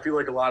 dude, and I feel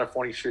like a lot of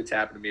funny shit's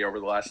happened to me over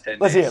the last 10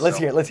 days. Let's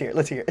hear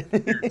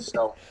it. Dude,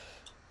 so,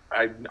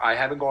 I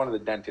haven't gone to the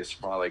dentist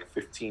for like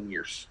 15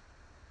 years.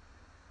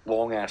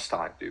 Long ass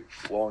time, dude.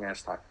 Long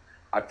ass time.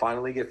 I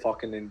finally get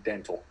fucking in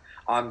dental.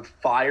 I'm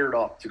fired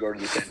up to go to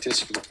the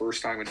dentist for the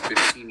first time in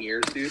 15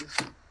 years, dude.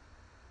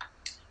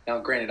 Now,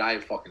 granted, I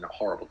have fucking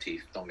horrible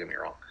teeth. Don't get me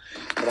wrong.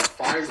 But I'm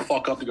fired the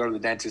fuck up to go to the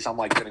dentist. I'm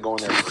like going to go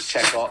in there for a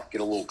checkup, get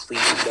a little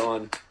cleaning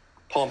done,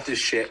 pump this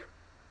shit.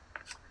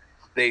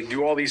 They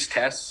do all these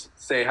tests,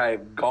 say I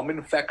have gum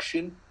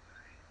infection,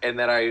 and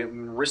that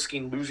I'm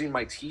risking losing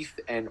my teeth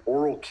and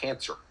oral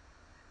cancer.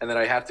 And that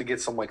I have to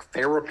get some, like,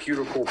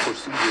 therapeutical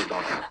procedure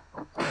done.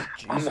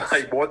 I'm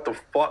like, what the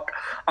fuck?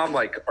 I'm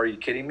like, are you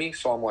kidding me?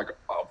 So I'm like,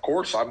 of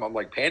course. I'm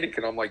like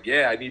panicking. I'm like,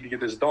 yeah, I need to get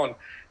this done.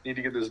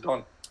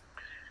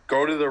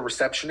 Go to the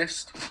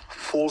receptionist.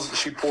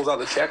 She pulls out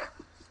the check.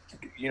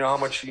 You know how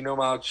much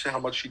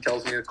she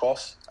tells me it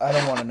costs? I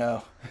don't want to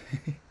know.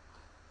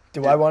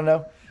 Do I want to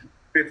know?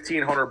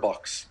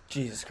 $1,500.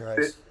 Jesus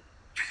Christ.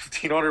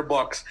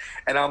 $1,500.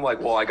 And I'm like,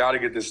 well, I got to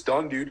get this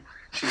done, dude.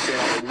 She's saying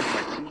I'm going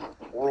to lose my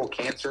teeth, oral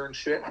cancer and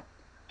shit.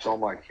 So I'm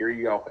like, here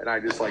you go. And I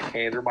just like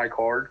hand her my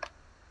card,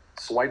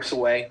 swipes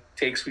away,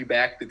 takes me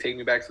back. They take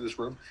me back to this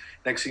room.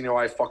 Next thing you know,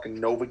 I have fucking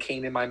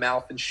Novocaine in my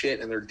mouth and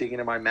shit. And they're digging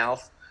in my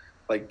mouth,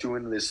 like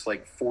doing this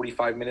like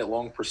 45-minute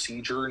long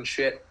procedure and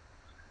shit,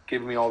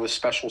 giving me all this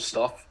special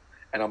stuff.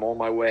 And I'm on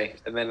my way.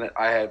 And then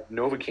I had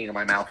Novocaine in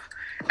my mouth.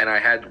 And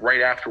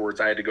right afterwards,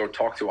 I had to go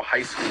talk to a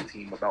high school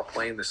team about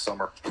playing this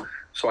summer.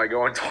 So I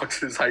go and talk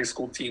to this high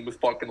school team with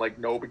fucking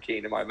like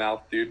Novocaine in my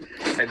mouth, dude,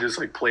 and just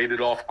like played it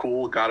off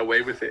cool, got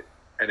away with it.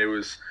 And it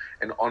was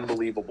an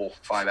unbelievable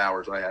 5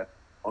 hours I had.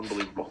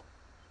 Unbelievable.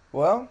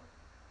 Well,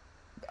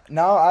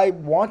 now I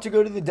want to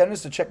go to the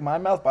dentist to check my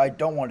mouth, but I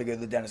don't want to go to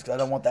the dentist because I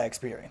don't want that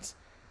experience.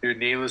 Dude,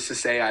 needless to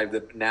say, I have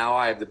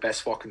the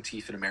best fucking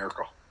teeth in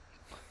America.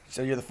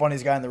 So you're the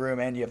funniest guy in the room,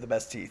 and you have the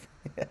best teeth.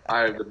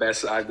 I have the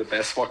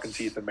best fucking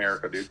teeth in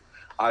America, dude.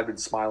 I've been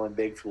smiling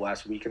big for the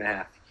last week and a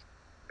half.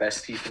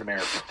 Best teeth in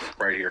America,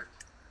 right here,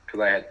 because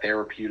I had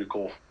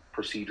therapeutical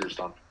procedures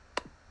done.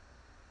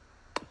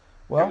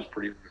 Well, it was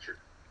pretty major.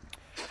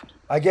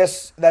 I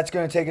guess that's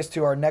going to take us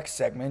to our next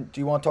segment.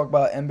 Do you want to talk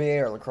about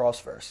NBA or lacrosse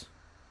first?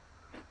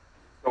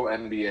 Go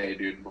NBA,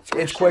 dude.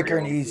 It's quicker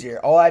and easier.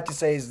 All I have to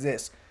say is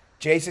this: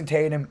 Jason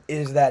Tatum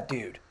is that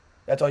dude.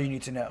 That's all you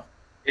need to know.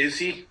 Is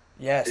he?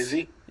 Yes. Is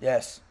he?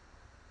 Yes.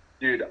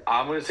 Dude,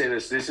 I'm going to say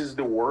this. This is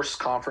the worst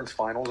conference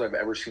finals I've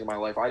ever seen in my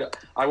life.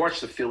 I watch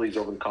the Phillies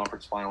over the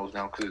conference finals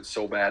now because it's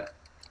so bad.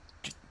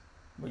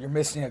 Well, you're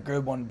missing a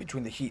good one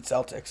between the Heat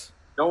Celtics.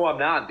 No, I'm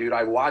not, dude.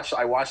 I watched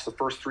the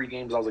first 3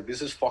 games. I was like,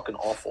 this is fucking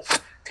awful.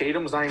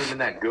 Tatum's not even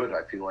that good,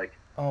 I feel like.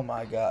 Oh,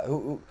 my God.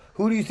 Who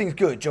do you think's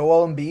good?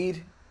 Joel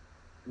Embiid?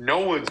 No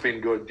one's been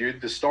good,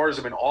 dude. The Stars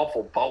have been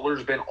awful.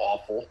 Butler's been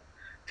awful.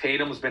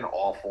 Tatum's been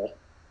awful.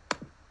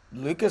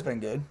 Luka's been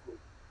good.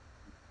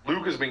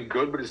 Luka's been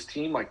good, but his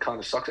team like kind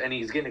of sucks, and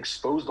he's getting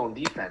exposed on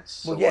defense.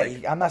 So, well,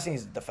 yeah, I'm not saying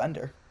he's a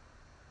defender.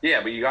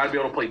 Yeah, but you got to be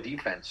able to play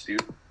defense,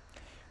 dude.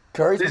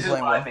 Curry's this been is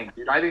playing what well. I think,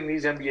 dude. I think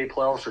these NBA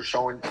playoffs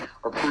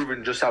are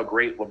proving just how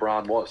great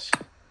LeBron was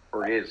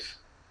or is.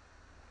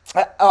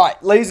 All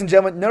right, ladies and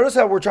gentlemen, notice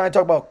how we're trying to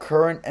talk about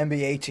current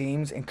NBA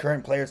teams and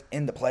current players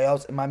in the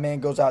playoffs, and my man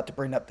goes out to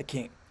bring up the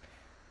king.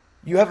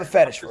 You have a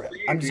fetish for him.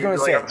 I'm just going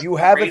to say it. You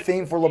have a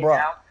thing for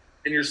LeBron.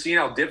 And you're seeing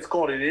how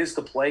difficult it is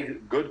to play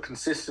good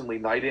consistently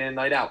night in and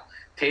night out.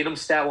 Tatum's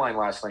stat line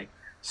last night,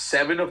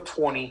 7 of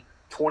 20,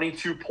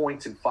 22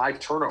 points and 5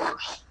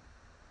 turnovers.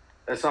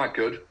 That's not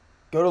good.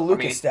 Go to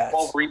Luka's stats.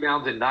 12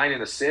 rebounds and 9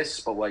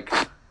 assists, but like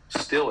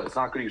Still, it's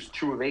not good. He was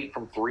 2 of 8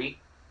 from 3.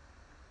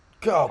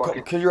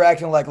 Because you're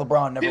acting like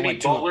LeBron never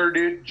went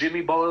 2.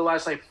 Jimmy Butler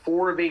last night,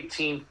 4 of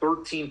 18,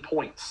 13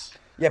 points.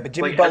 Yeah, but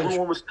Jimmy Butler.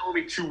 Everyone was telling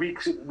me 2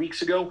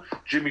 weeks ago,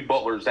 Jimmy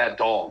Butler's that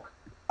dog.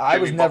 I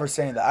was never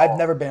saying that. I've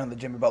never been on the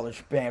Jimmy Butler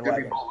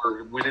bandwagon. Jimmy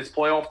Butler, when it's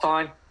playoff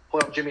time,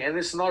 Jimmy, and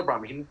this is another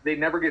problem. They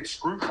never get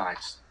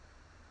scrutinized.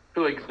 I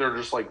feel like they're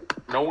just like,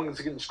 no one's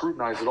getting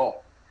scrutinized at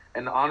all.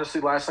 And honestly,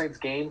 last night's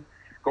game,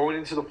 going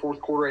into the fourth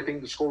quarter, I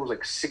think the score was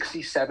like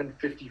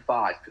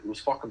 67-55. It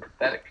was fucking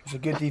pathetic. It was a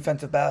good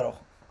defensive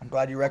battle. I'm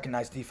glad you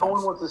recognize defense. No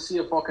one wants to see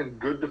a fucking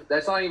good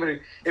that's not even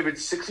 – if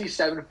it's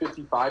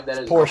 67-55, that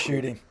is – poor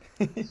shooting.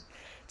 It's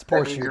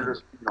poor shooting.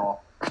 Just,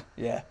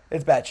 yeah,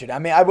 it's bad shooting. I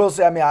mean, I will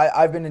say,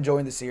 I've been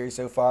enjoying the series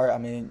so far. I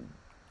mean,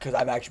 because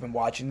I've actually been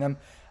watching them.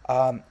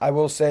 I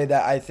will say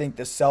that I think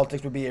the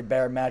Celtics would be a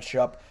better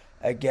matchup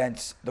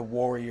against the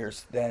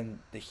Warriors than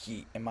the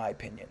Heat, in my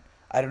opinion.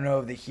 I don't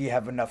know if the Heat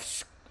have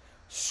enough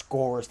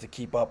scores to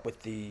keep up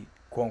with the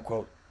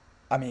quote-unquote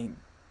 – I mean,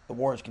 the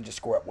Warriors can just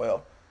score at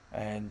will.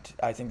 And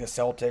I think the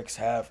Celtics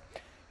have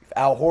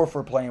Al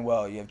Horford playing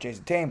well. You have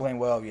Jason Tatum playing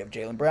well. You have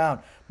Jaylen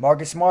Brown.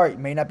 Marcus Smart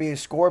may not be a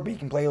scorer, but he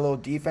can play a little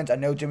defense. I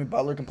know Jimmy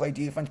Butler can play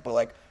defense,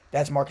 but,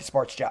 that's Marcus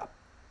Smart's job,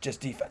 just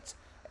defense.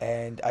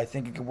 And I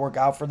think it can work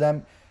out for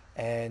them.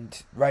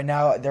 And right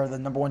now, they're the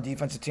number 1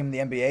 defensive team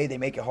in the NBA. They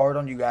make it hard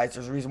on you guys.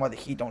 There's a reason why the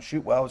Heat don't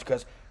shoot well. It's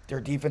because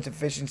their defense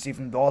efficiency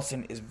from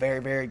Boston is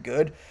very, very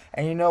good.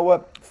 And you know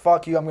what?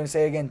 Fuck you. I'm going to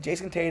say it again.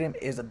 Jason Tatum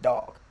is a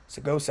dog.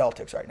 So go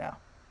Celtics right now.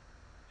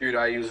 Dude,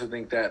 I used to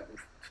think that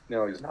 –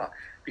 no, he's not.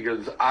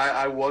 Because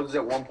I was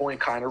at one point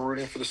kind of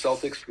rooting for the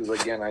Celtics because,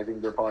 again, I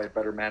think they're probably a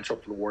better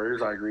matchup for the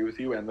Warriors. I agree with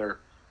you. And they're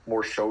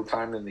more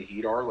showtime than the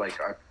Heat are.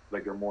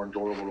 They're more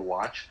enjoyable to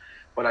watch.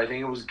 But I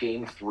think it was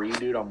game 3,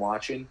 dude, I'm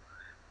watching.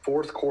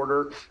 Fourth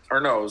quarter –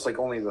 or no, it was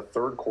only the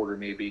third quarter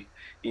maybe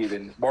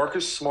even.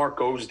 Marcus Smart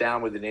goes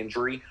down with an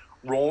injury,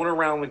 rolling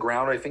around the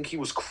ground. I think he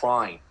was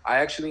crying. I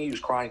actually think he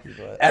was crying.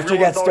 After he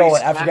got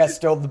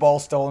the ball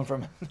stolen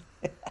from him.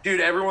 Dude,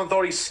 everyone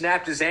thought he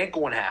snapped his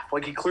ankle in half.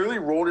 He clearly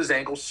rolled his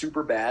ankle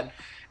super bad,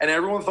 and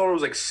everyone thought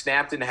it was,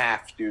 snapped in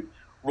half, dude.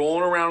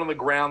 Rolling around on the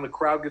ground, the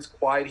crowd gets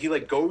quiet. He,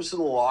 goes to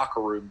the locker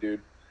room,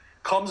 dude.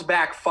 Comes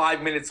back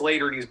 5 minutes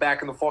later, and he's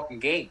back in the fucking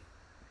game.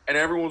 And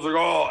everyone's like,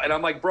 oh. And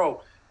I'm like,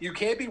 bro, you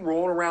can't be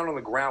rolling around on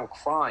the ground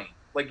crying.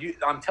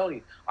 I'm telling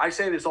you, I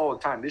say this all the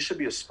time. This should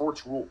be a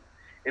sports rule.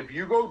 If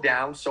you go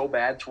down so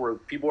bad to where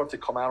people have to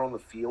come out on the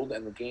field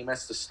and the game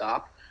has to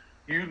stop,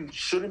 you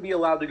shouldn't be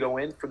allowed to go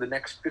in for the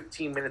next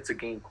 15 minutes of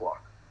game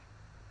clock.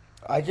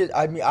 I've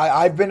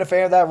been a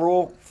fan of that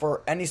rule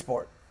for any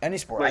sport. Any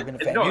sport, I've been a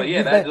fan. No,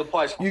 that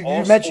applies for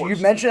all sports.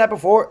 You've mentioned that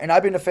before, and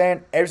I've been a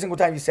fan every single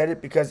time you said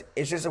it because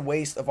it's just a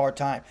waste of our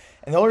time.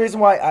 And the only reason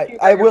why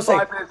I will say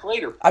 5 minutes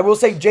later. I will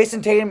say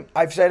Jason Tatum,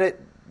 I've said it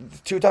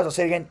 2 times, I'll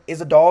say it again,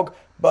 is a dog,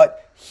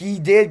 but he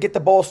did get the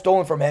ball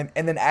stolen from him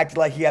and then acted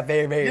like he got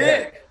very, very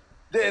hurt.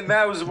 And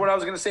that was what I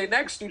was going to say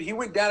next, dude. He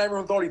went down,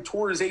 everyone thought he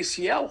tore his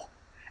ACL.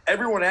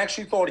 Everyone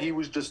actually thought he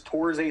was just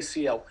tore his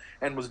ACL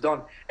and was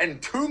done.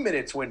 And 2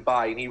 minutes went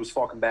by and he was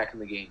fucking back in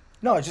the game.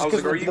 No, it's just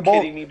because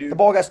the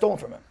ball got stolen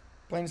from him.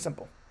 Plain and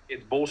simple.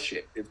 It's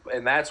bullshit.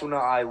 And that's when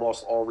I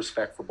lost all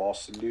respect for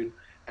Boston, dude,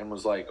 and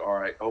was like, all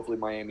right, hopefully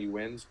Miami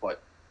wins. But at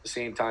the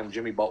same time,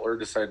 Jimmy Butler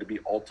decided to be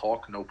all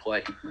talk, no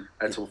play.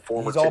 That's a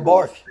former. He's all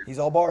bark. He's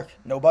all bark.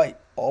 No bite.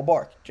 All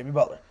bark. Jimmy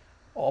Butler.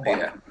 All bark.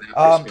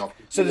 Yeah,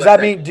 so does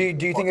that mean do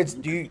you think it's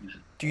do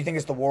you think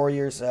it's the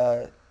Warriors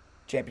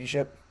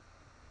championship?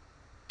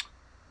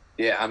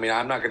 Yeah, I mean,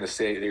 I'm not going to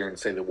say here and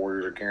say the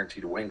Warriors are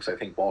guaranteed to win because I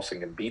think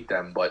Boston can beat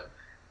them. But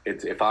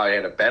if I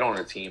had a bet on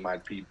a team,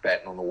 I'd be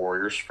betting on the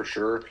Warriors for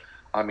sure.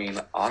 I mean,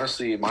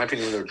 honestly, in my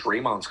opinion,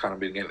 Draymond's kind of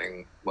been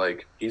getting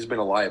he's been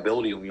a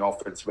liability on the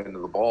offensive end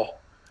of the ball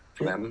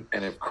for them.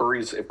 And if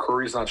Curry's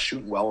not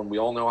shooting well, and we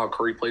all know how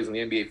Curry plays in the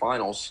NBA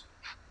Finals,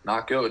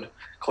 not good.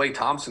 Klay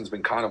Thompson's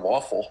been kind of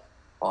awful,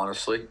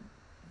 honestly.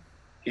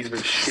 He's been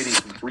shitty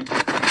from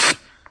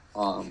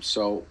 3-point.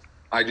 So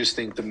I just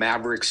think the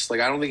Mavericks, I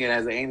don't think it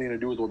has anything to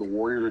do with what the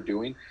Warriors are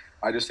doing.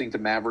 I just think the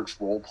Mavericks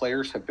role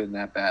players have been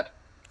that bad.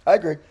 I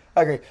agree.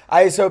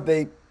 I just hope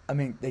they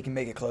can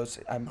make it close.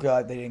 I'm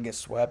glad they didn't get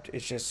swept.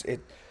 It's just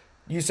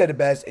you said it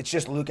best. It's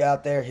just Luke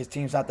out there. His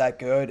team's not that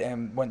good.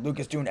 And when Luke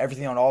is doing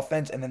everything on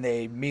offense and then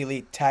they immediately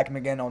attack him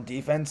again on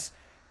defense,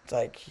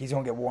 it's he's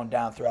going to get worn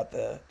down throughout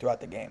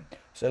the game.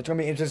 So it's going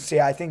to be interesting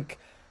to see.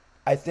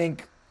 I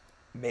think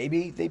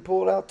maybe they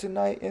pull it out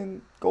tonight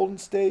in Golden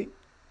State.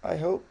 I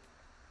hope.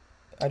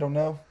 I don't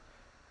know.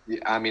 Yeah,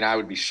 I mean, I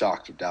would be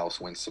shocked if Dallas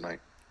wins tonight.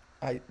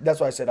 That's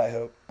why I said I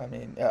hope. I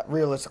mean,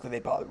 realistically, they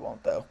probably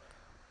won't, though.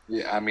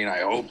 Yeah, I mean, I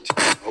hope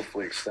to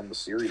hopefully extend the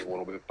series a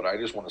little bit, but I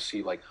just want to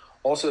see,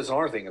 also, that's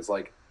another thing, is,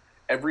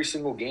 every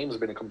single game has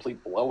been a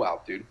complete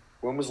blowout, dude.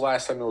 When was the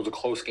last time there was a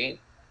close game?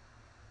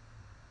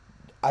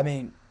 I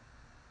mean,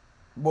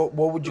 what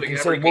would you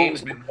consider? Every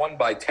game's been won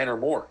by 10 or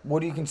more.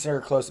 What do you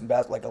consider close in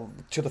basketball?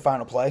 To the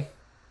final play?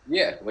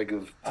 Yeah,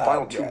 the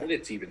final 2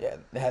 minutes even. Yeah,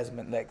 it hasn't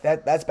been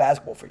that. That's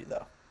basketball for you,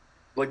 though.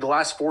 The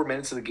last 4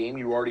 minutes of the game,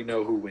 you already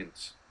know who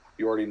wins.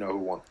 You already know who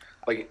won.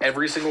 Like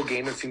every single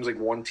game, it seems like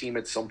one team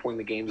at some point in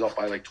the game's up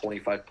by like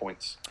 25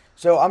 points.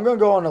 So I'm going to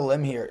go on a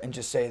limb here and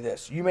just say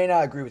this. You may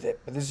not agree with it,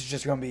 but this is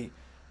just going to be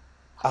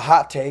a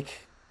hot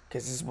take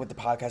because this is what the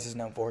podcast is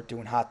known for,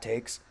 doing hot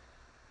takes.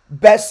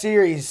 Best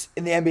series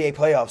in the NBA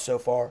playoffs so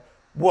far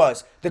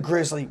was the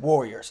Grizzly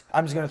Warriors.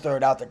 I'm just going to throw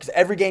it out there because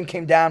every game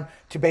came down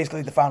to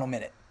basically the final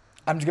minute.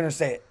 I'm just going to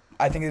say it.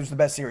 I think it was the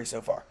best series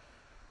so far.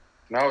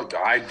 No,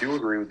 I do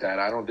agree with that.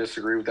 I don't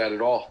disagree with that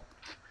at all.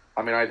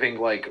 I mean, I think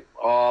like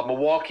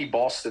Milwaukee,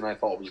 Boston, I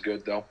thought was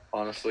good though.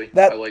 Honestly,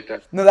 I like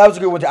that. No, that was a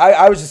good one.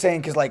 I was just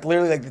saying because like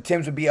literally like the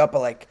Tims would be up at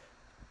like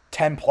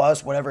 10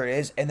 plus whatever it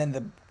is, and then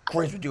the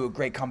Grizz would do a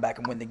great comeback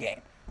and win the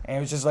game. And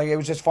it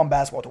was just fun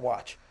basketball to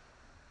watch.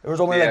 There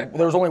was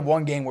only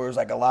one game where it was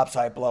like a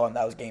lopsided blow, and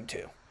that was game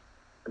 2.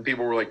 And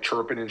people were like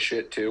chirping and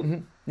shit too.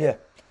 Mm-hmm.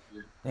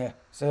 Yeah.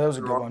 So that was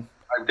a good one.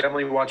 I've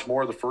definitely watched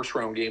more of the first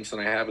round games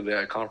than I have of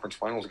the conference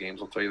finals games.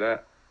 I'll tell you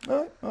that.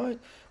 All right.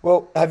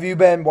 Well, have you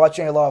been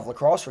watching a lot of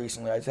lacrosse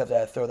recently? I just have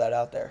to throw that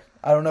out there.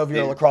 I don't know if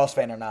you're a lacrosse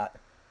fan or not.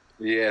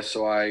 Yeah,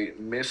 so I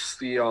missed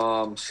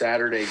the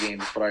Saturday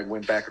games, but I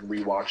went back and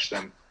rewatched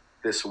them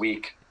this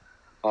week.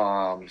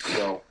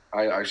 So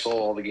I saw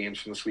all the games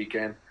from this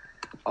weekend.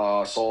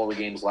 Saw all the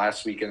games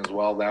last weekend as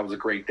well. That was a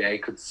great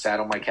day. Sat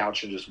on my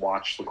couch and just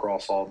watched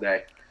lacrosse all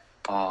day.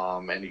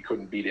 And you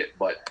couldn't beat it.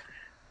 But,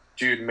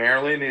 dude,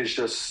 Maryland is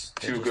just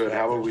too good.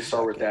 How about we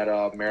start with that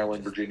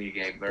Maryland-Virginia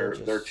game?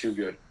 They're too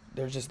good.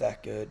 They're just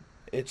that good.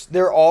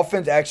 Their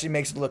offense actually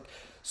makes it look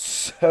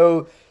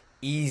so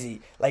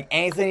easy. Like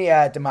Anthony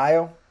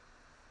DeMaio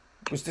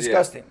was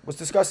disgusting. Was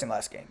disgusting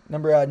last game.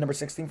 Number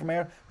 16 from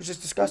Maryland was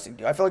just disgusting,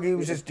 dude. I felt like he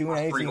was just doing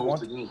anything he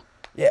wanted.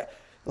 Yeah.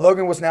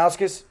 Logan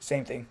Wisnauskas,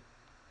 same thing.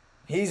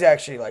 He's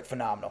actually like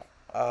phenomenal.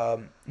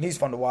 He's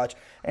fun to watch,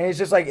 and it's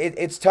just like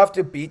it's tough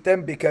to beat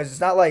them because it's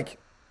not like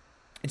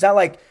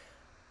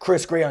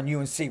Chris Gray on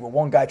UNC where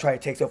one guy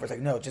takes over. It's like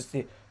no, just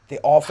the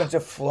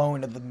offensive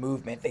flowing of the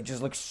movement. They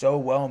just look so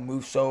well and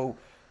move so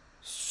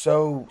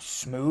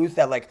smooth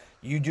that like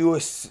you do a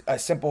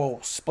simple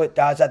split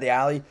dodge out the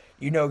alley,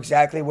 you know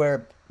exactly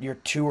where your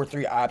 2 or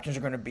 3 options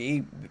are going to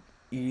be.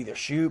 You either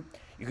shoot,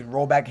 you can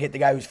roll back and hit the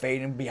guy who's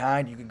fading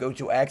behind, you can go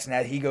to X, and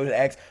as he goes to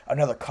X,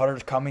 another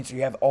cutter's coming, so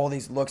you have all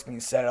these looks being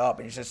set up,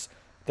 and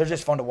they're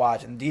just fun to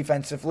watch. And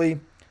defensively,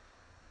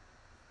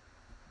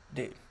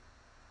 dude,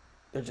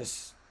 they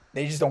just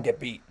don't get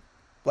beat.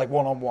 Like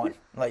one-on-one.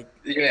 Like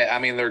yeah, I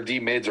mean their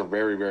D mids are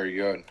very, very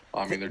good.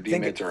 I mean their D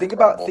mids are think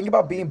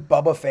about being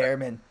Bubba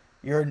Fairman.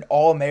 You're an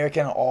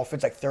All-American on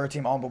offense, like third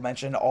team honorable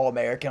mention,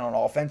 All-American on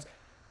offense.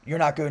 You're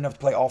not good enough to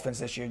play offense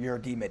this year. You're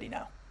a D midi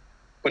now.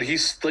 But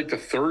he's like the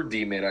third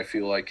D mid, I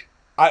feel like.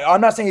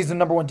 I'm not saying he's the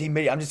number 1 D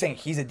midi. I'm just saying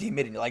he's a D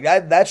midi. Like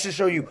that should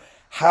show you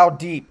how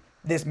deep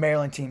this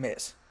Maryland team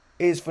is.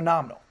 It is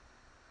phenomenal.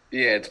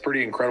 Yeah, it's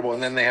pretty incredible.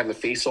 And then they have the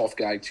face-off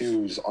guy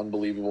too, who's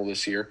unbelievable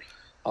this year.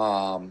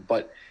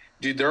 But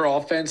dude, their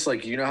offense,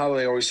 like, you know how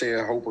they always say,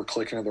 I hope we're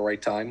clicking at the right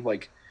time?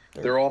 Like,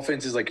 their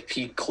offense is, like,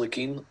 peak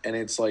clicking, and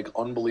it's, like,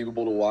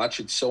 unbelievable to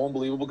watch. It's so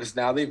unbelievable because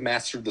now they've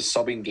mastered the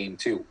subbing game,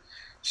 too.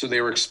 So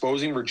they were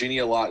exposing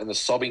Virginia a lot in the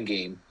subbing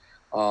game,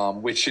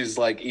 which is,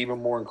 like,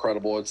 even more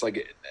incredible. It's,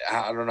 like,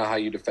 I don't know how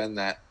you defend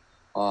that.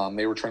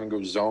 They were trying to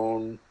go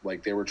zone.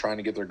 Like, they were trying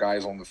to get their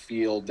guys on the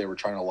field. They were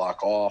trying to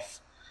lock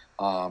off.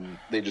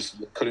 They just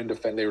couldn't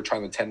defend. They were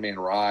trying the 10-man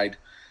ride.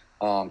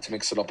 To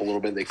mix it up a little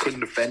bit. They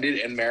couldn't defend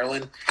it in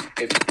Maryland.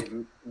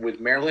 With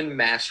Maryland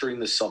mastering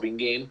the subbing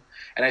game,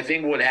 and I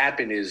think what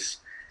happened is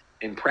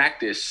in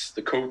practice,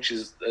 the coach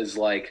is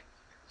like,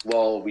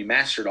 well, we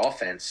mastered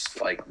offense.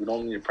 Like, we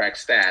don't need to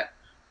practice that.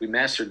 We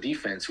mastered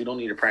defense. We don't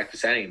need to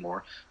practice that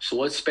anymore. So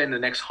let's spend the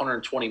next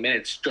 120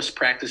 minutes just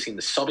practicing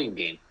the subbing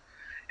game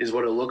is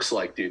what it looks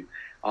like, dude.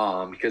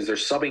 Because their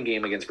subbing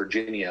game against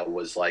Virginia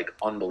was, like,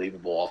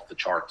 unbelievable off the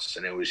charts,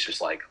 and it was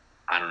just like,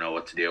 I don't know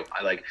what to do.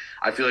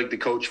 I feel like the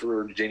coach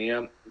for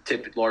Virginia,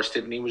 Lars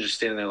Tiffany, was just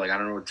standing there like, I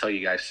don't know what to tell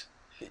you guys.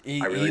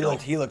 He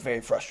looked very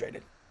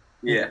frustrated.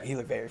 Yeah. He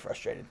looked very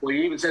frustrated. Well,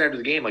 he even said after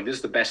the game, like, this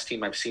is the best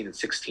team I've seen in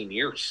 16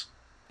 years.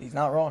 He's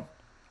not wrong.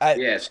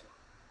 Yes.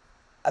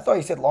 I thought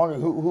he said longer.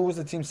 Who was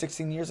the team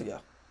 16 years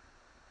ago?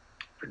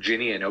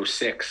 Virginia in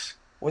 06.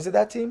 Was it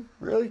that team?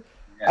 Really?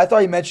 Yeah. I thought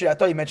you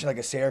mentioned like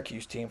a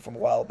Syracuse team from a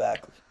while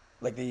back.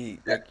 Like the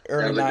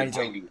early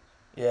 90s.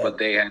 Yeah. But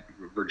they had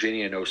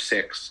Virginia in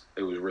 06.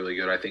 It was really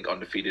good. I think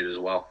undefeated as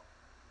well.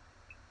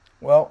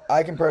 Well,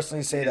 I can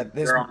personally say that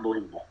they're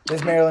unbelievable.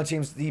 This Maryland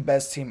team's the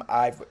best team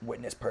I've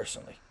witnessed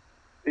personally.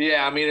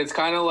 Yeah, I mean, it's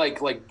kind of like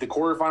the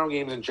quarterfinal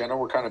games in general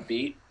were kind of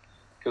beat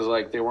because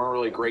like they weren't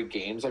really great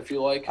games. I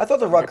feel like I thought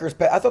the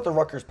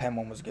Rutgers Penn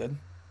one was good.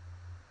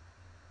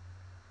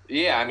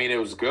 Yeah, I mean, it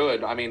was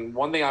good. I mean,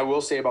 one thing I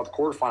will say about the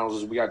quarterfinals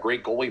is we got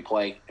great goalie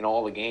play in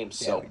all the games.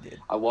 So we did.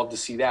 I love to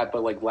see that.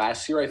 But like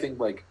last year, I think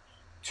like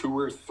 2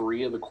 or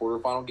 3 of the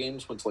quarterfinal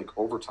games went to like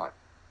overtime.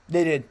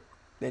 They did.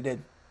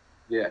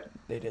 Yeah.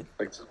 They did.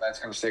 Like, so that's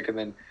kind of sick. And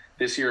then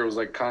this year it was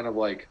like kind of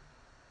like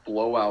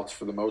blowouts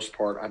for the most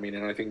part. I mean,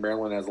 and I think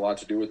Maryland has a lot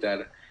to do with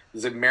that.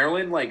 Is it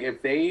Maryland, like,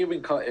 if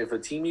a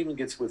team even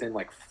gets within,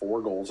 like,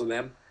 4 goals of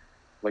them,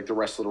 like, the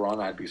rest of the run,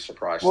 I'd be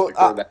surprised. Well, like,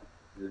 they're that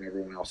than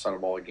everyone else out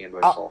of all the games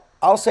I saw.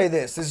 I'll say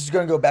this. This is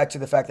going to go back to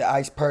the fact that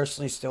I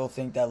personally still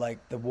think that, like,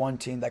 the one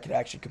team that could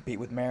actually compete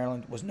with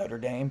Maryland was Notre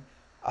Dame.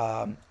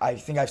 I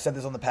think I've said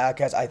this on the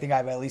podcast. I think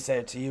I've at least said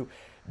it to you.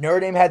 Notre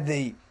Dame had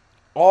the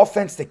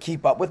offense to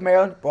keep up with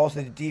Maryland, but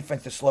also the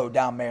defense to slow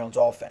down Maryland's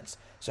offense.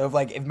 So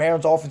if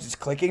Maryland's offense is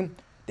clicking,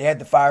 they had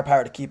the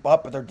firepower to keep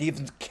up, but their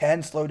defense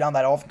can slow down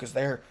that offense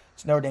because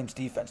it's Notre Dame's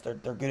defense. They're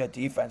good at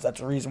defense. That's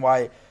the reason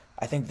why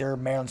I think they're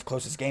Maryland's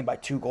closest game by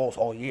 2 goals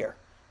all year.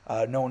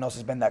 No one else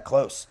has been that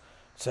close.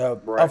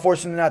 So,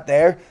 Unfortunately not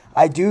there.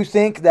 I do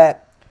think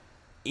that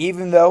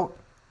even though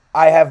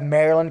I have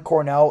Maryland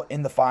Cornell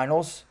in the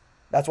finals,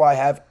 that's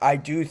why I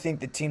do think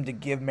the team to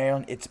give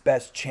Maryland its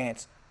best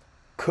chance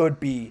could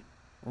be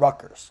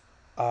Rutgers.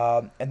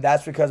 And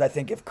that's because I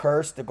think if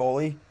Kurse, the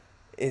goalie,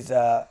 is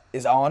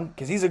on,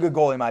 because he's a good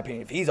goalie in my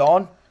opinion. If he's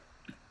on,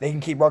 they can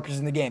keep Rutgers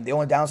in the game. The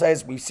only downside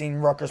is we've seen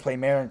Rutgers play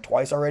Maryland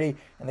twice already,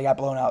 and they got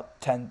blown out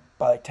 10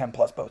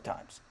 plus both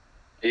times.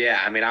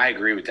 Yeah, I mean, I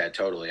agree with that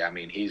totally. I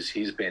mean,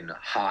 he's been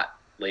hot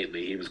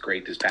lately. He was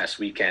great this past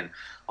weekend.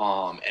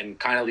 And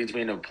kind of leads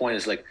me into a point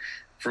is, like,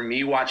 for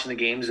me watching the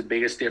games, the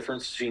biggest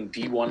difference between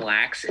D1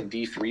 lax and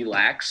D3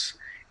 lax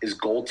is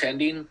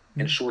goaltending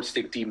and short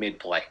stick D mid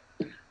play.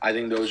 I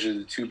think those are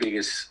the two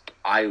biggest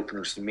eye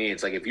openers to me.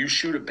 It's like if you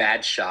shoot a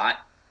bad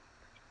shot,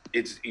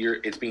 it's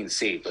being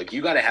saved. Like,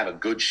 you got to have a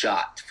good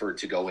shot for it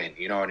to go in.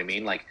 You know what I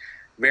mean? Like,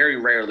 very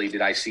rarely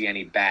did I see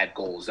any bad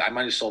goals. I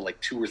might have saw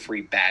like 2 or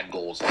 3 bad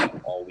goals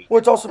all week. Well,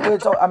 it's also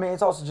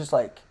just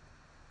like,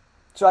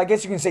 so I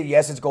guess you can say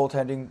yes, it's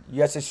goaltending,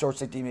 yes, it's short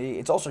stick DME.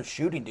 It's also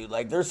shooting, dude.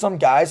 Like, there's some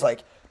guys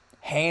like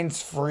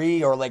hands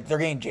free or like they're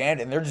getting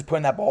jammed and they're just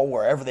putting that ball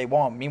wherever they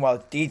want. Meanwhile,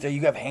 it's D3,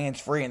 you have hands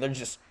free and they're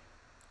just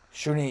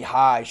shooting it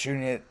high,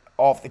 shooting it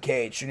off the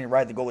cage, shooting it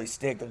right at the goalie's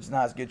stick. They're just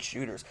not as good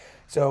shooters.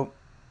 So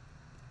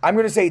I'm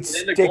going to say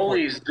it's the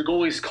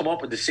goalies come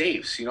up with the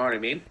saves. You know what I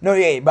mean? No,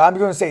 yeah, but I'm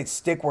going to say it's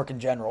stick work in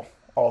general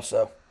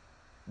also.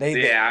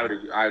 I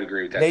would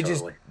agree with that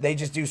totally. They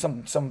just do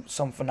some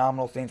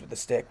phenomenal things with the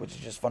stick, which is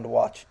just fun to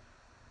watch.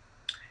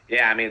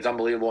 Yeah, I mean, it's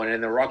unbelievable. And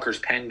in the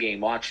Rutgers-Penn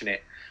game, watching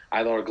it,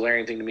 I thought a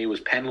glaring thing to me was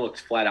Penn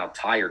looked flat out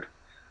tired.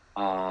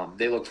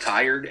 They looked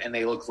tired, and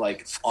they looked,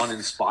 like,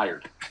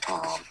 uninspired.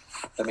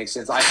 That makes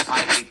sense. I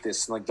hate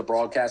this. Like, the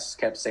broadcasters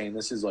kept saying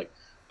this is, like,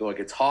 they're like,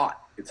 it's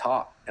hot. It's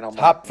hot. And I'm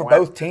hot for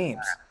both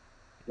teams.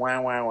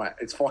 Wow.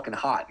 It's fucking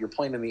hot. You're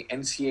playing in the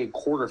NCAA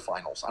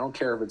quarterfinals. I don't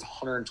care if it's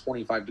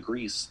 125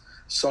 degrees.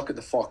 Suck it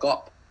the fuck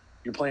up.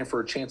 You're playing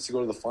for a chance to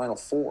go to the Final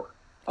Four.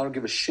 I don't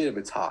give a shit if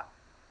it's hot.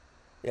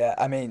 Yeah,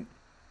 I mean,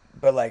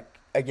 but, like,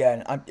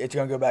 again, it's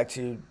going to go back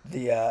to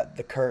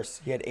the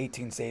curse. He had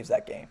 18 saves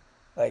that game.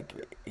 Like,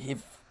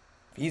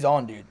 he's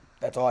on, dude.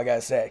 That's all I got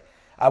to say.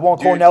 I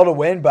want Cornell to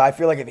win, but I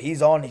feel like if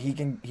he's on, he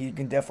can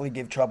definitely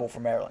give trouble for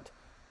Maryland.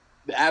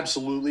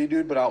 Absolutely,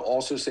 dude. But I'll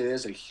also say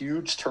this: a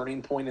huge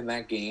turning point in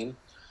that game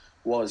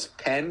was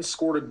Penn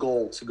scored a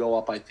goal to go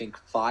up, I think,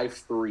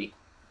 5-3. It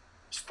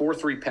was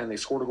 4-3 Penn. They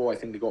scored a goal, I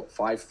think, to go up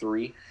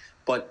 5-3.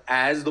 But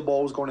as the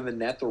ball was going in the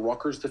net, the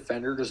Rutgers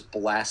defender just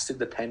blasted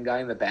the Penn guy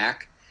in the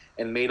back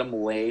and made him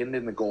land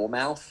in the goal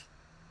mouth.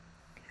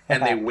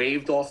 And they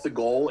waved off the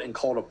goal and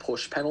called a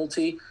push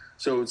penalty.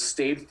 So it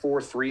stayed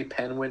 4-3.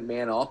 Penn went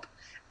man up.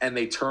 And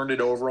they turned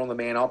it over on the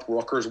man up.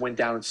 Rutgers went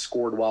down and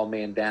scored while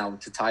man down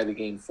to tie the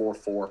game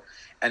 4-4.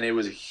 And it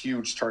was a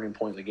huge turning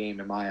point in the game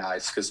in my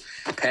eyes because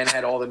Penn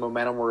had all the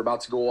momentum. We're about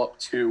to go up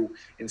 2.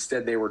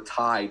 Instead, they were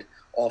tied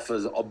off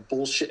of a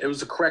bullshit. It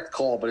was a correct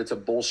call, but it's a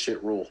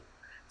bullshit rule.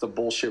 It's a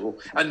bullshit rule.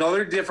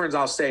 Another difference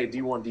I'll say,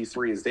 D1,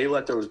 D3, is they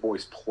let those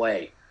boys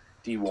play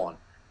D1.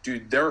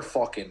 Dude, they're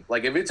fucking –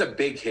 like, if it's a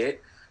big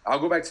hit, I'll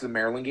go back to the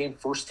Maryland game.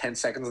 First 10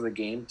 seconds of the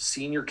game,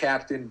 senior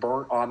captain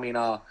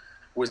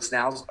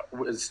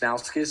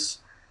Wisnowskis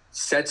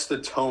sets the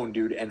tone,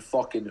 dude, and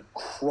fucking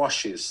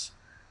crushes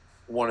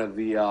one of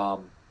their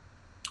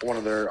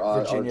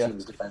other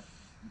team's defense.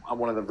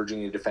 One of the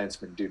Virginia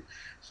defensemen, dude.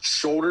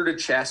 Shoulder to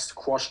chest,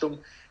 crushed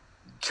him.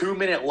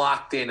 2-minute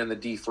locked in the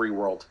D3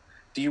 world.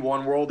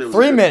 D1 world, it was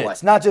 3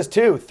 minutes, not just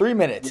 2. 3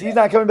 minutes. Yeah. He's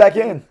not coming back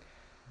in.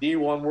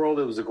 D1 world,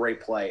 it was a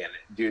great play, and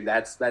dude,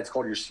 that's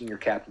called your senior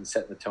captain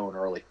setting the tone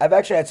early. I've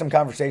actually had some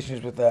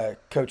conversations with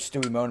Coach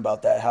Stewie Moan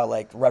about that, how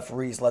like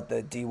referees let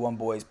the D1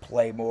 boys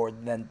play more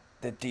than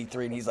the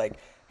D3, and he's like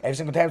every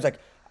single time he's like,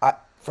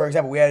 for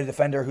example, we had a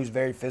defender who's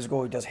very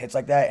physical, who does hits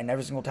like that, and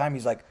every single time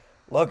he's like,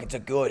 look, it's a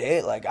good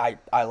hit, like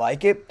I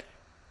like it,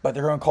 but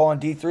they're going to call on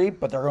D3,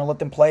 but they're going to let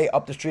them play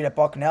up the street at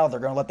Bucknell, they're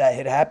going to let that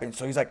hit happen.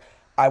 So he's like,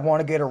 I want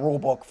to get a rule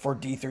book for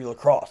D3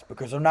 lacrosse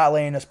because they're not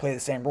letting us play the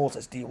same rules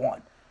as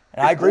D1.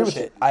 And I agree with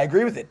it. I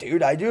agree with it,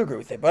 dude. I do agree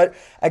with it. But,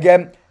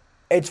 again,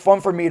 it's fun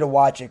for me to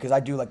watch it because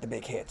I do like the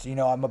big hits. You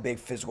know, I'm a big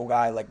physical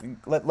guy. Like,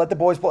 let the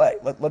boys play.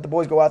 Let the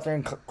boys go out there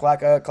and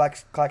clack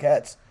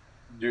heads.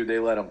 Dude, they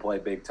let them play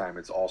big time.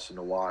 It's awesome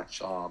to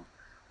watch. Were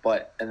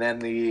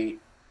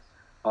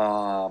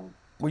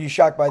you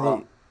shocked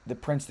by the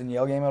Princeton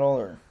Yale game at all,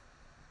 or?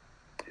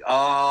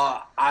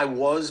 I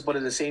was, but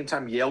at the same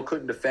time, Yale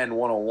couldn't defend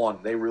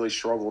 1-on-1. They really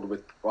struggled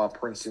with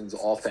Princeton's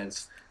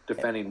offense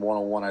defending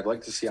 1-on-1. I'd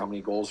like to see how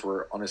many goals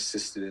were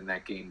unassisted in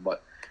that game,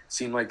 but it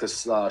seemed like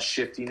the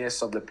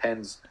shiftiness of the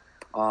Penn's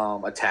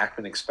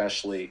attackmen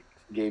especially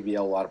gave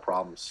Yale a lot of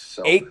problems.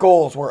 So 8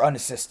 goals were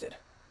unassisted.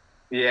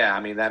 Yeah, I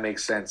mean, that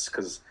makes sense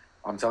because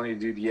I'm telling you,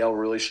 dude, Yale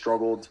really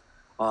struggled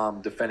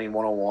defending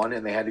 1-on-1,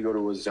 and they had to go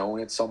to a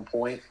zone at some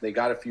point. They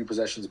got a few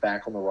possessions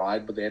back on the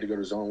ride, but they had to go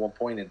to zone at one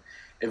point, and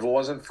if it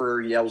wasn't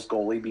for Yale's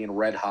goalie being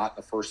red hot in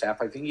the first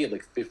half, I think he had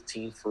like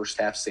 15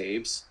 first-half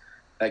saves.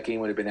 That game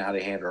would have been out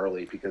of hand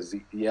early because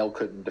Yale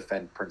couldn't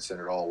defend Princeton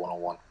at all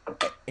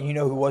 1-on-1. And you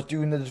know who was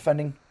doing the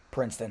defending?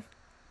 Princeton.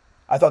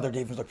 I thought their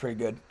defense looked pretty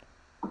good.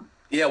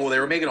 Yeah, well, they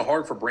were making it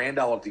hard for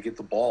Brandauer to get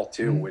the ball,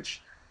 too,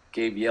 which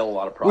gave Yale a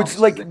lot of problems.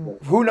 Which,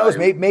 who knows?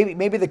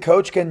 Maybe the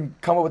coach can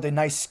come up with a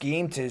nice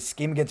scheme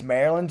against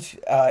Maryland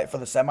for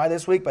the semi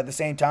this week. But at the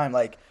same time,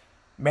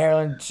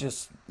 Maryland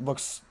just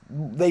looks –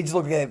 they just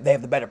look like they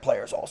have the better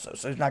players also.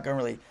 So it's not going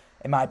to really,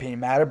 in my opinion,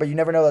 matter. But you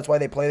never know. That's why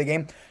they play the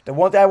game. The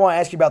one thing I want to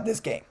ask you about this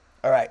game,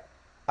 all right,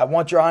 I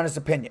want your honest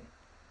opinion.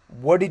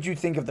 What did you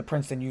think of the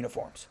Princeton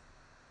uniforms?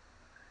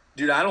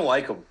 Dude, I don't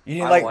like them. You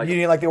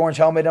didn't like the orange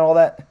helmet and all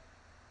that?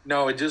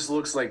 No, it just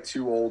looks like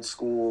too old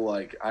school.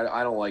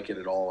 I don't like it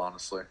at all,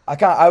 honestly.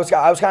 I was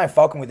kind of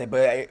fucking with it,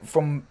 but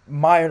from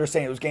my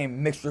understanding, it was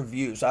getting mixed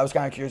reviews. So I was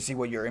kind of curious to see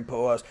what your input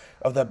was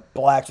of the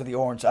blacks or the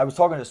orange. I was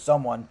talking to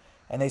someone,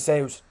 and they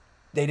said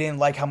they didn't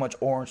like how much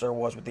orange there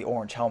was with the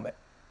orange helmet,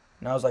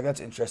 and I was like, that's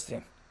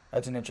interesting.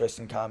 That's an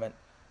interesting comment.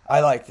 I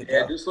liked it.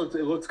 Yeah, it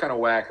looked kind of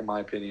whack in my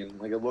opinion.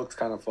 It looked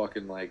kind of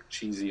fucking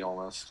cheesy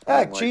almost.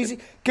 Cheesy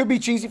could be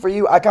cheesy for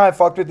you. I kind of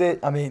fucked with it.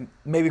 I mean,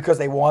 maybe because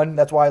they won,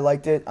 that's why I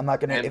liked it. I'm not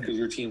gonna. And because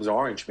your team's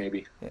orange,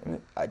 maybe.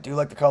 I do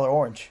like the color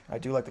orange.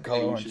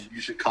 Orange.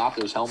 You should cop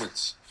those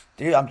helmets.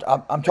 Dude,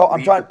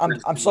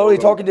 I'm slowly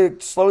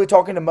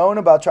talking to Moan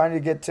about trying to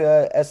get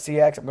to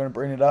STX. I'm gonna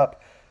bring it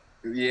up.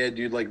 Yeah,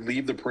 dude,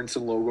 leave the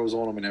Princeton logos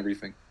on them and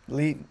everything.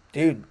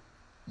 Dude,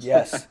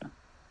 yes.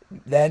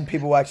 Then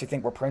people will actually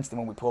think we're Princeton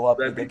when we pull up.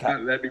 That'd be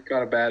kind of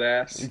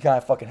badass. It'd be kind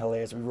of fucking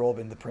hilarious. We roll up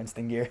in the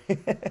Princeton gear.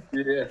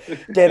 Yeah.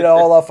 Get it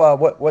all off.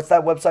 What's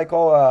that website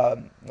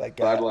called?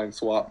 Sideline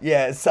Swap.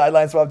 Yeah,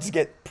 Sideline Swap. Just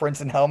get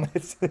Princeton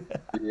helmets.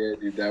 Yeah,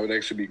 dude, that would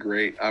actually be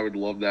great. I would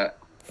love that.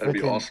 That'd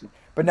be awesome.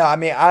 But no, I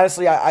mean,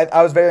 honestly,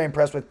 I was very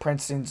impressed with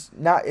Princeton's.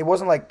 It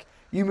wasn't like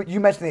you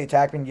mentioned the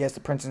attackman. Yes, the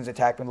Princeton's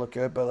attackman looked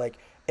good, but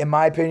in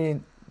my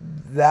opinion,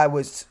 that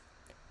was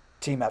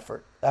team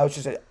effort. That was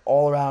just an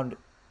all around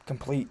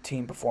complete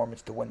team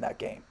performance to win that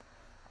game.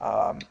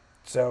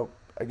 So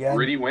again,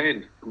 gritty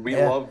win. We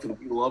love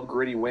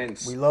gritty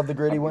wins. We love the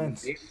gritty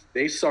wins.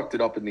 They sucked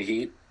it up in the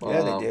heat.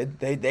 Yeah, they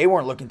did. They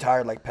weren't looking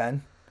tired like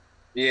Penn.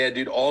 Yeah,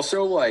 dude.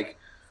 Also,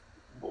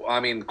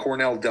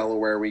 Cornell,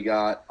 Delaware. We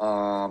got.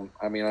 I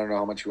don't know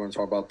how much you want to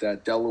talk about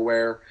that.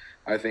 Delaware,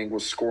 I think,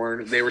 was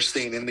scoring. They were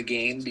staying in the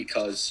game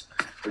because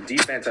their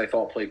defense, I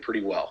thought, played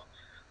pretty well.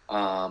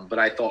 But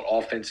I thought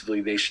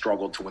offensively they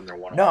struggled to win their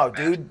one. No,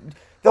 dude.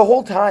 The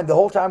whole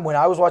time when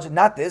I was watching,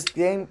 not this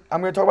game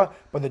I'm going to talk about,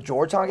 but the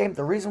Georgetown game,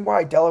 the reason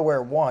why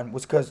Delaware won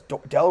was because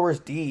Delaware's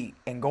D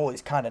and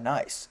goalie's kind of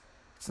nice.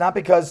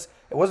 It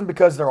wasn't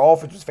because their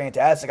offense was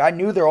fantastic. I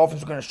knew their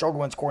offense was going to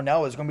struggle against Cornell.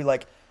 It was going to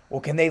be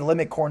can they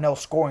limit Cornell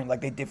scoring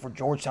like they did for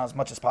Georgetown as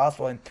much as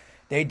possible? And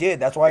they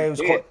did. That's why it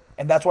was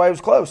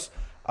close.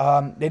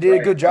 They did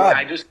a good job.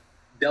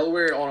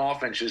 Delaware on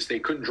offense, they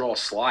couldn't draw a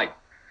slide.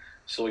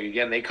 So,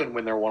 again, they couldn't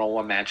win their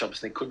one-on-one matchups, and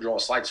they couldn't draw a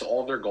slide. So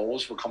all of their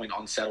goals were coming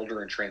unsettled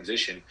during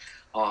transition,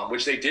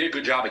 which they did a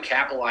good job of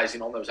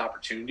capitalizing on those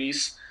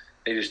opportunities.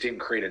 They just didn't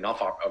create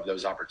enough of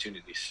those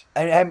opportunities.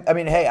 And I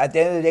mean, hey, at the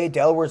end of the day,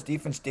 Delaware's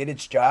defense did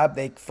its job.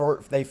 They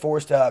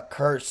forced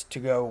Curse to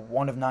go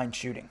 1 of 9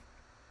 shooting.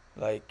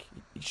 He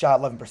shot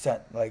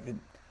 11%.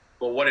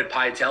 Well, what did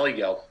Piatelli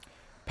go?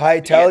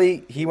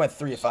 He went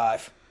 3 of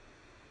 5.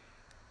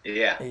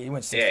 Yeah, he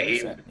went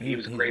 60%. Yeah, he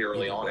was great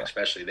early on,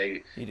 especially.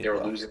 They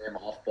were losing him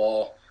off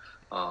ball.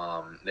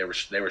 They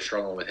were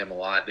struggling with him a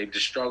lot. They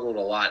just struggled a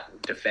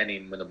lot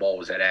defending when the ball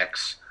was at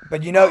X.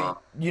 But you know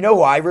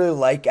who I really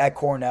like at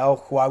Cornell,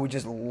 who I would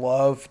just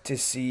love to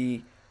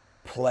see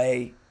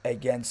play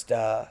against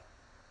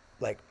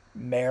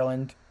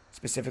Maryland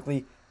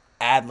specifically,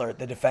 Adler,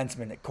 the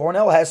defenseman.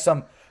 Cornell has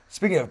some.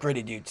 Speaking of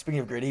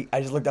gritty,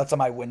 I just looked outside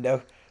my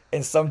window.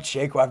 And some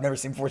chick who I've never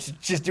seen before is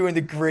just doing the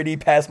gritty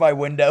past my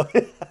window.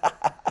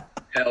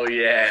 Hell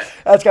yeah.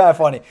 That's kind of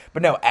funny.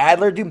 But no,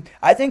 Adler, dude,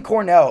 I think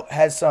Cornell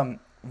has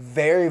some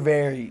very,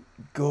 very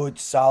good,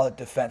 solid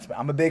defensemen.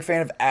 I'm a big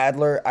fan of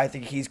Adler. I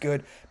think he's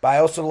good. But I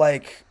also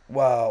like,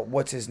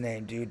 what's his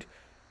name, dude?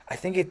 I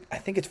think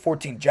it's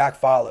 14, Jack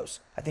Follows.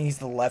 I think he's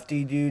the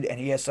lefty dude,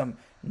 and he has some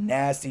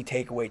nasty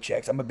takeaway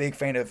checks. I'm a big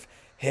fan of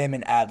him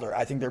and Adler.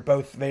 I think they're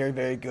both very,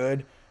 very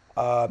good.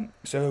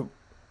 So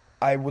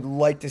I would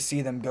like to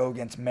see them go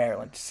against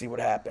Maryland to see what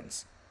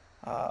happens.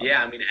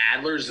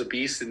 Adler's a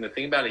beast, and the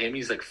thing about him,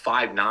 he's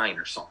 5'9"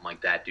 or something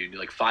like that, dude.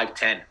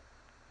 5'10",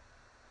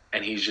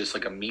 and he's just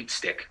like a meat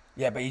stick.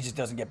 Yeah, but he just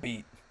doesn't get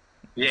beat.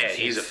 Yeah,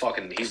 he's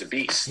a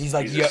beast. He's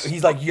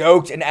like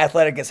yoked and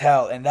athletic as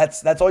hell, and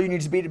that's all you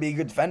need to be a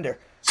good defender.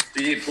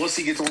 Yeah, plus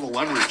he gets all the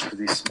leverage because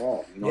he's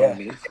small. You know Yeah, what I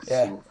mean?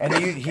 yeah, So, and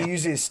he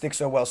uses his stick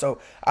so well. So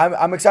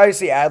I'm excited to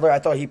see Adler. I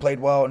thought he played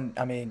well, and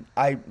I mean,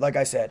 like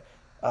I said,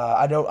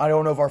 I don't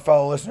know if our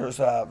fellow listeners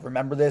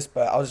remember this,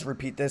 but I'll just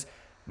repeat this.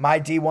 My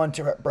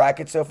D1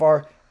 bracket so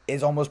far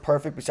is almost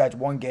perfect, besides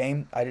one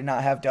game. I did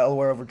not have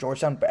Delaware over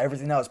Georgetown, but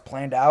everything else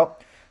planned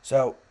out.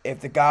 So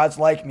if the gods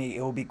like me,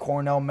 it will be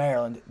Cornell,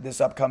 Maryland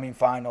this upcoming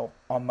final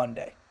on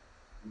Monday.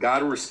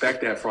 gotta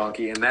respect that,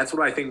 Frankie, and that's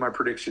what I think my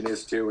prediction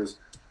is too. Is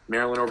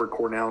Maryland over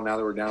Cornell now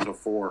that we're down to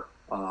 4.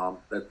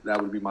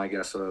 That would be my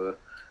guess.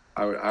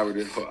 I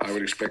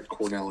would expect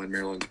Cornell and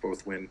Maryland to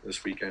both win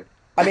this weekend.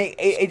 I mean,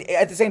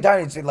 at the same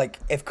time, it's like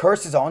if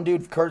Curse is on,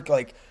 dude. Curse,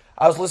 like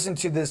I was listening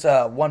to this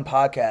one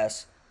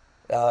podcast,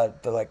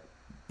 the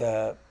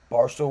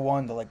Barstool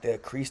one, the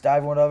Crease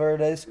Dive, whatever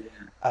it is,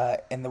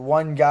 and the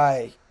one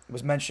guy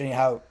was mentioning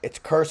how it's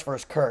Curse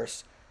versus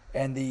Curse,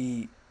 and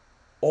the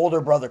older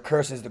brother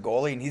Curse is the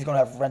goalie, and he's going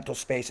to have rental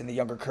space in the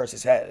younger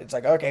Curse's head. It's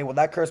like, okay, well,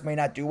 that Curse may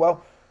not do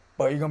well,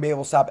 but you're going to be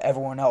able to stop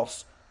everyone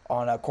else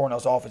on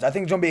Cornell's offense. I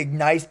think it's going to be a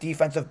nice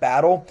defensive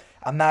battle.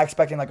 I'm not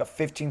expecting like a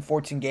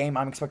 15-14 game.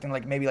 I'm expecting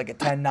maybe a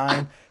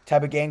 10-9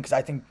 type of game because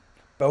I think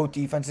both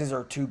defenses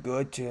are too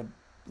good to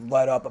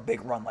let up a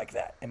big run like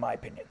that, in my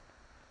opinion.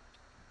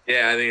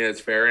 Yeah, I think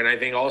that's fair, and I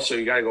think also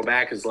you got to go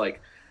back is you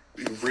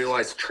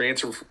realize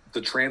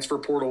the transfer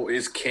portal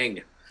is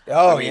king.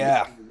 Oh,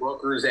 yeah.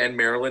 Rutgers and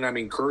Maryland. I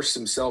mean, Curse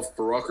himself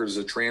for Rutgers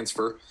is a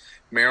transfer.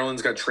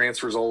 Maryland's got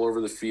transfers all over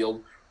the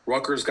field.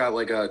 Rutgers got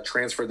a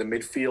transfer at the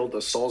midfield,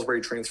 a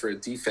Salisbury transfer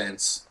at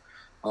defense.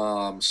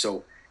 And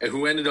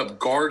who ended up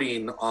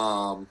guarding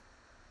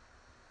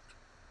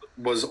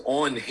was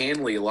on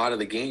Hanley a lot of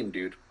the game,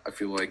 dude. I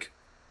feel like.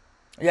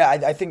 Yeah,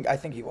 I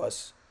think he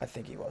was.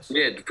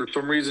 Yeah, for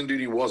some reason, dude,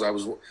 he was. I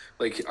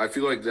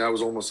feel like that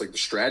was almost the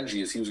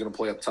strategy is he was going to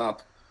play up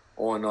top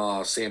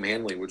on Sam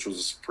Hanley, which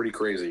was pretty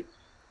crazy.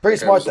 Pretty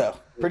smart, though.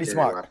 Pretty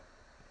smart.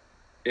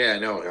 Yeah,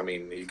 no, I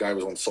mean, the guy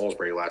was on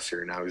Salisbury last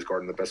year, and now he's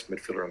guarding the best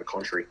midfielder in the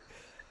country.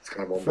 It's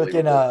kind of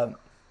unbelievable.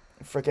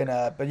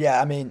 But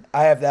yeah, I mean,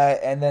 I have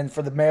that. And then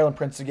for the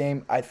Maryland-Princeton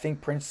game, I think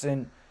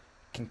Princeton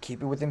can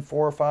keep it within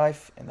 4 or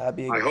 5, and that'd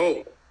be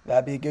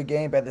a good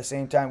game. But at the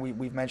same time,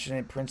 we've mentioned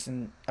it,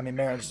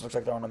 Maryland just looks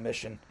like they're on a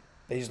mission.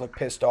 They just look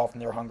pissed off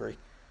and they're hungry.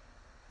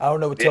 I don't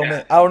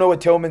know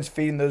what Tillman's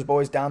feeding those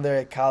boys down there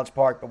at College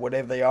Park, but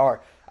whatever they are,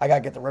 I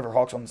gotta get the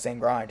Riverhawks on the same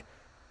grind.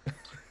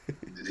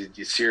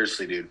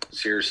 Seriously, dude.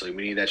 Seriously,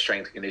 we need that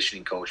strength and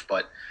conditioning coach.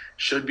 But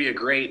should be a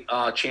great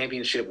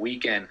championship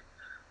weekend.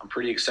 I'm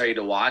pretty excited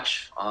to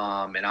watch,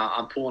 and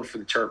I'm pulling for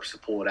the Terps to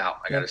pull it out,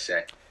 I got to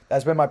say.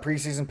 That's been my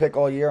preseason pick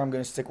all year. I'm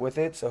going to stick with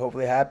it, so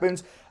hopefully it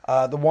happens.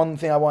 The one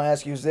thing I want to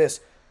ask you is this.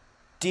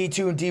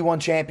 D2 and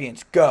D1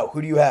 champions, go.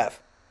 Who do you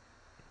have?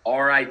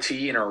 RIT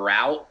in a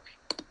rout,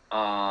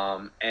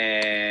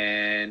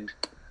 and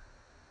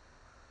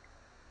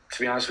to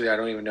be honest with you, I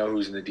don't even know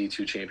who's in the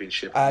D2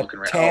 championship. I'm looking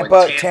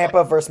right.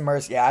 Tampa versus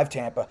Mercy. Yeah, I have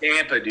Tampa.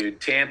 Tampa,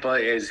 dude.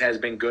 Tampa has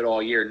been good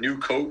all year. New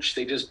coach.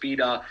 They just beat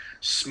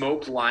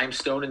Smoked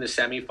Limestone in the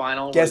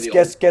semifinal.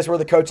 Guess where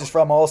the coach is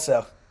from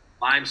also.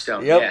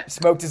 Limestone, yep. Yeah.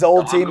 Smoked his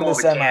old team in the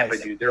semis. Tampa,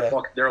 dude.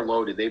 They're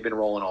loaded. They've been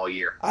rolling all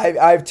year.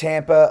 I have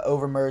Tampa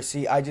over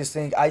Mercy. I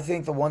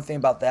think the one thing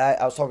about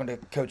that, I was talking to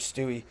Coach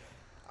Stewie.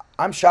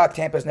 I'm shocked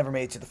Tampa's never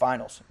made it to the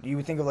finals. Do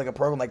you think of a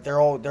program they're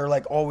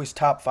always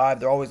top 5.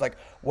 They're always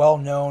well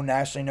known,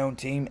 nationally known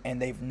team, and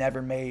they've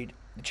never made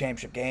the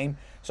championship game.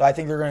 So I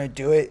think they're going to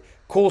do it.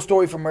 Cool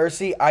story for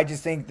Mercy. I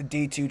just think the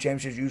D2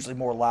 championship is usually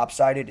more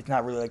lopsided. It's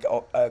not really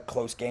a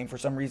close game for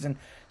some reason.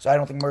 So I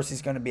don't think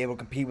Mercy's going to be able to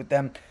compete with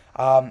them.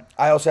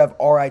 I also have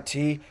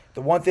RIT.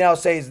 The one thing I'll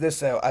say is this,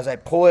 though. As I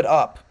pull it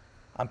up,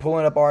 I'm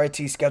pulling up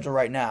RIT's schedule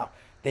right now.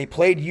 They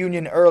played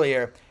Union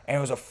earlier, and it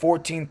was a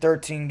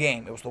 14-13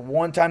 game. It was the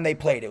one time they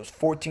played. It was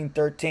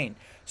 14-13.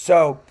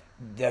 So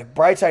the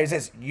bright side is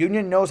this.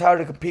 Union knows how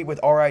to compete with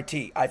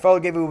RIT. I felt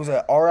like if it was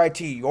a RIT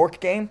York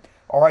game,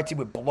 RIT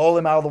would blow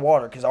them out of the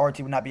water because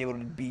RIT would not be able to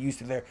be used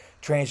to their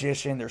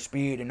transition, their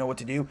speed, and know what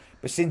to do.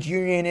 But since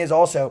Union is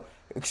also,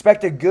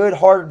 expect a good,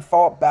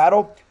 hard-fought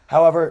battle.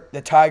 However,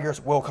 the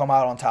Tigers will come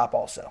out on top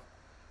also.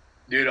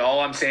 Dude, all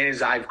I'm saying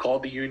is I've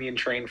called the Union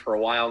train for a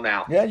while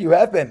now. Yeah, you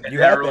have been.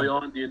 Early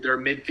on, dude, their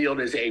midfield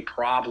is a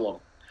problem.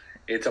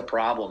 It's a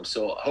problem.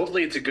 So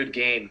hopefully it's a good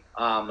game,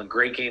 a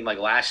great game like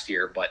last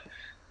year. But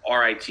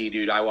RIT,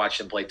 dude, I watched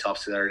them play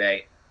Tufts the other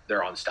day.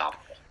 They're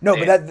unstoppable. No,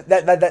 but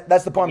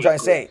that's the point I'm trying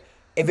to say.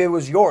 If it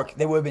was York,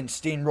 they would have been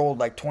steamrolled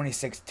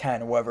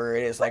 26-10 or whatever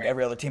it is, like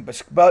every other team.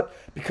 But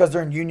because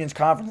they're in Union's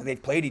conference and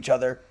they've played each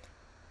other,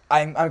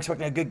 I'm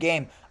expecting a good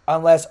game.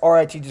 Unless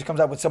RIT just comes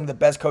out with some of the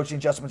best coaching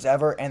adjustments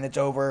ever, and it's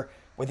over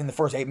within the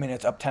first 8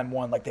 minutes, up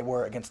 10-1 like they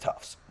were against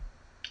Tufts.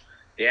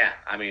 Yeah,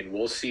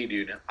 we'll see,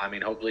 dude.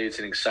 Hopefully it's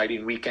an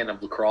exciting weekend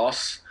of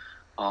lacrosse.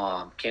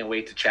 Can't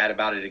wait to chat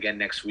about it again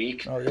next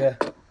week. Oh, yeah.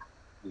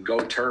 Go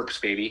Terps,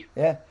 baby.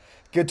 Yeah.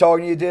 Good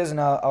talking to you, Dizz, and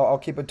I'll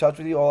keep in touch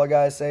with you. All I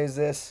got to say is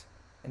this.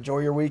 Enjoy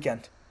your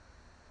weekend.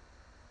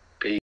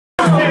 Peace.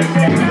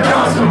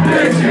 Got some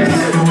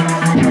bitches.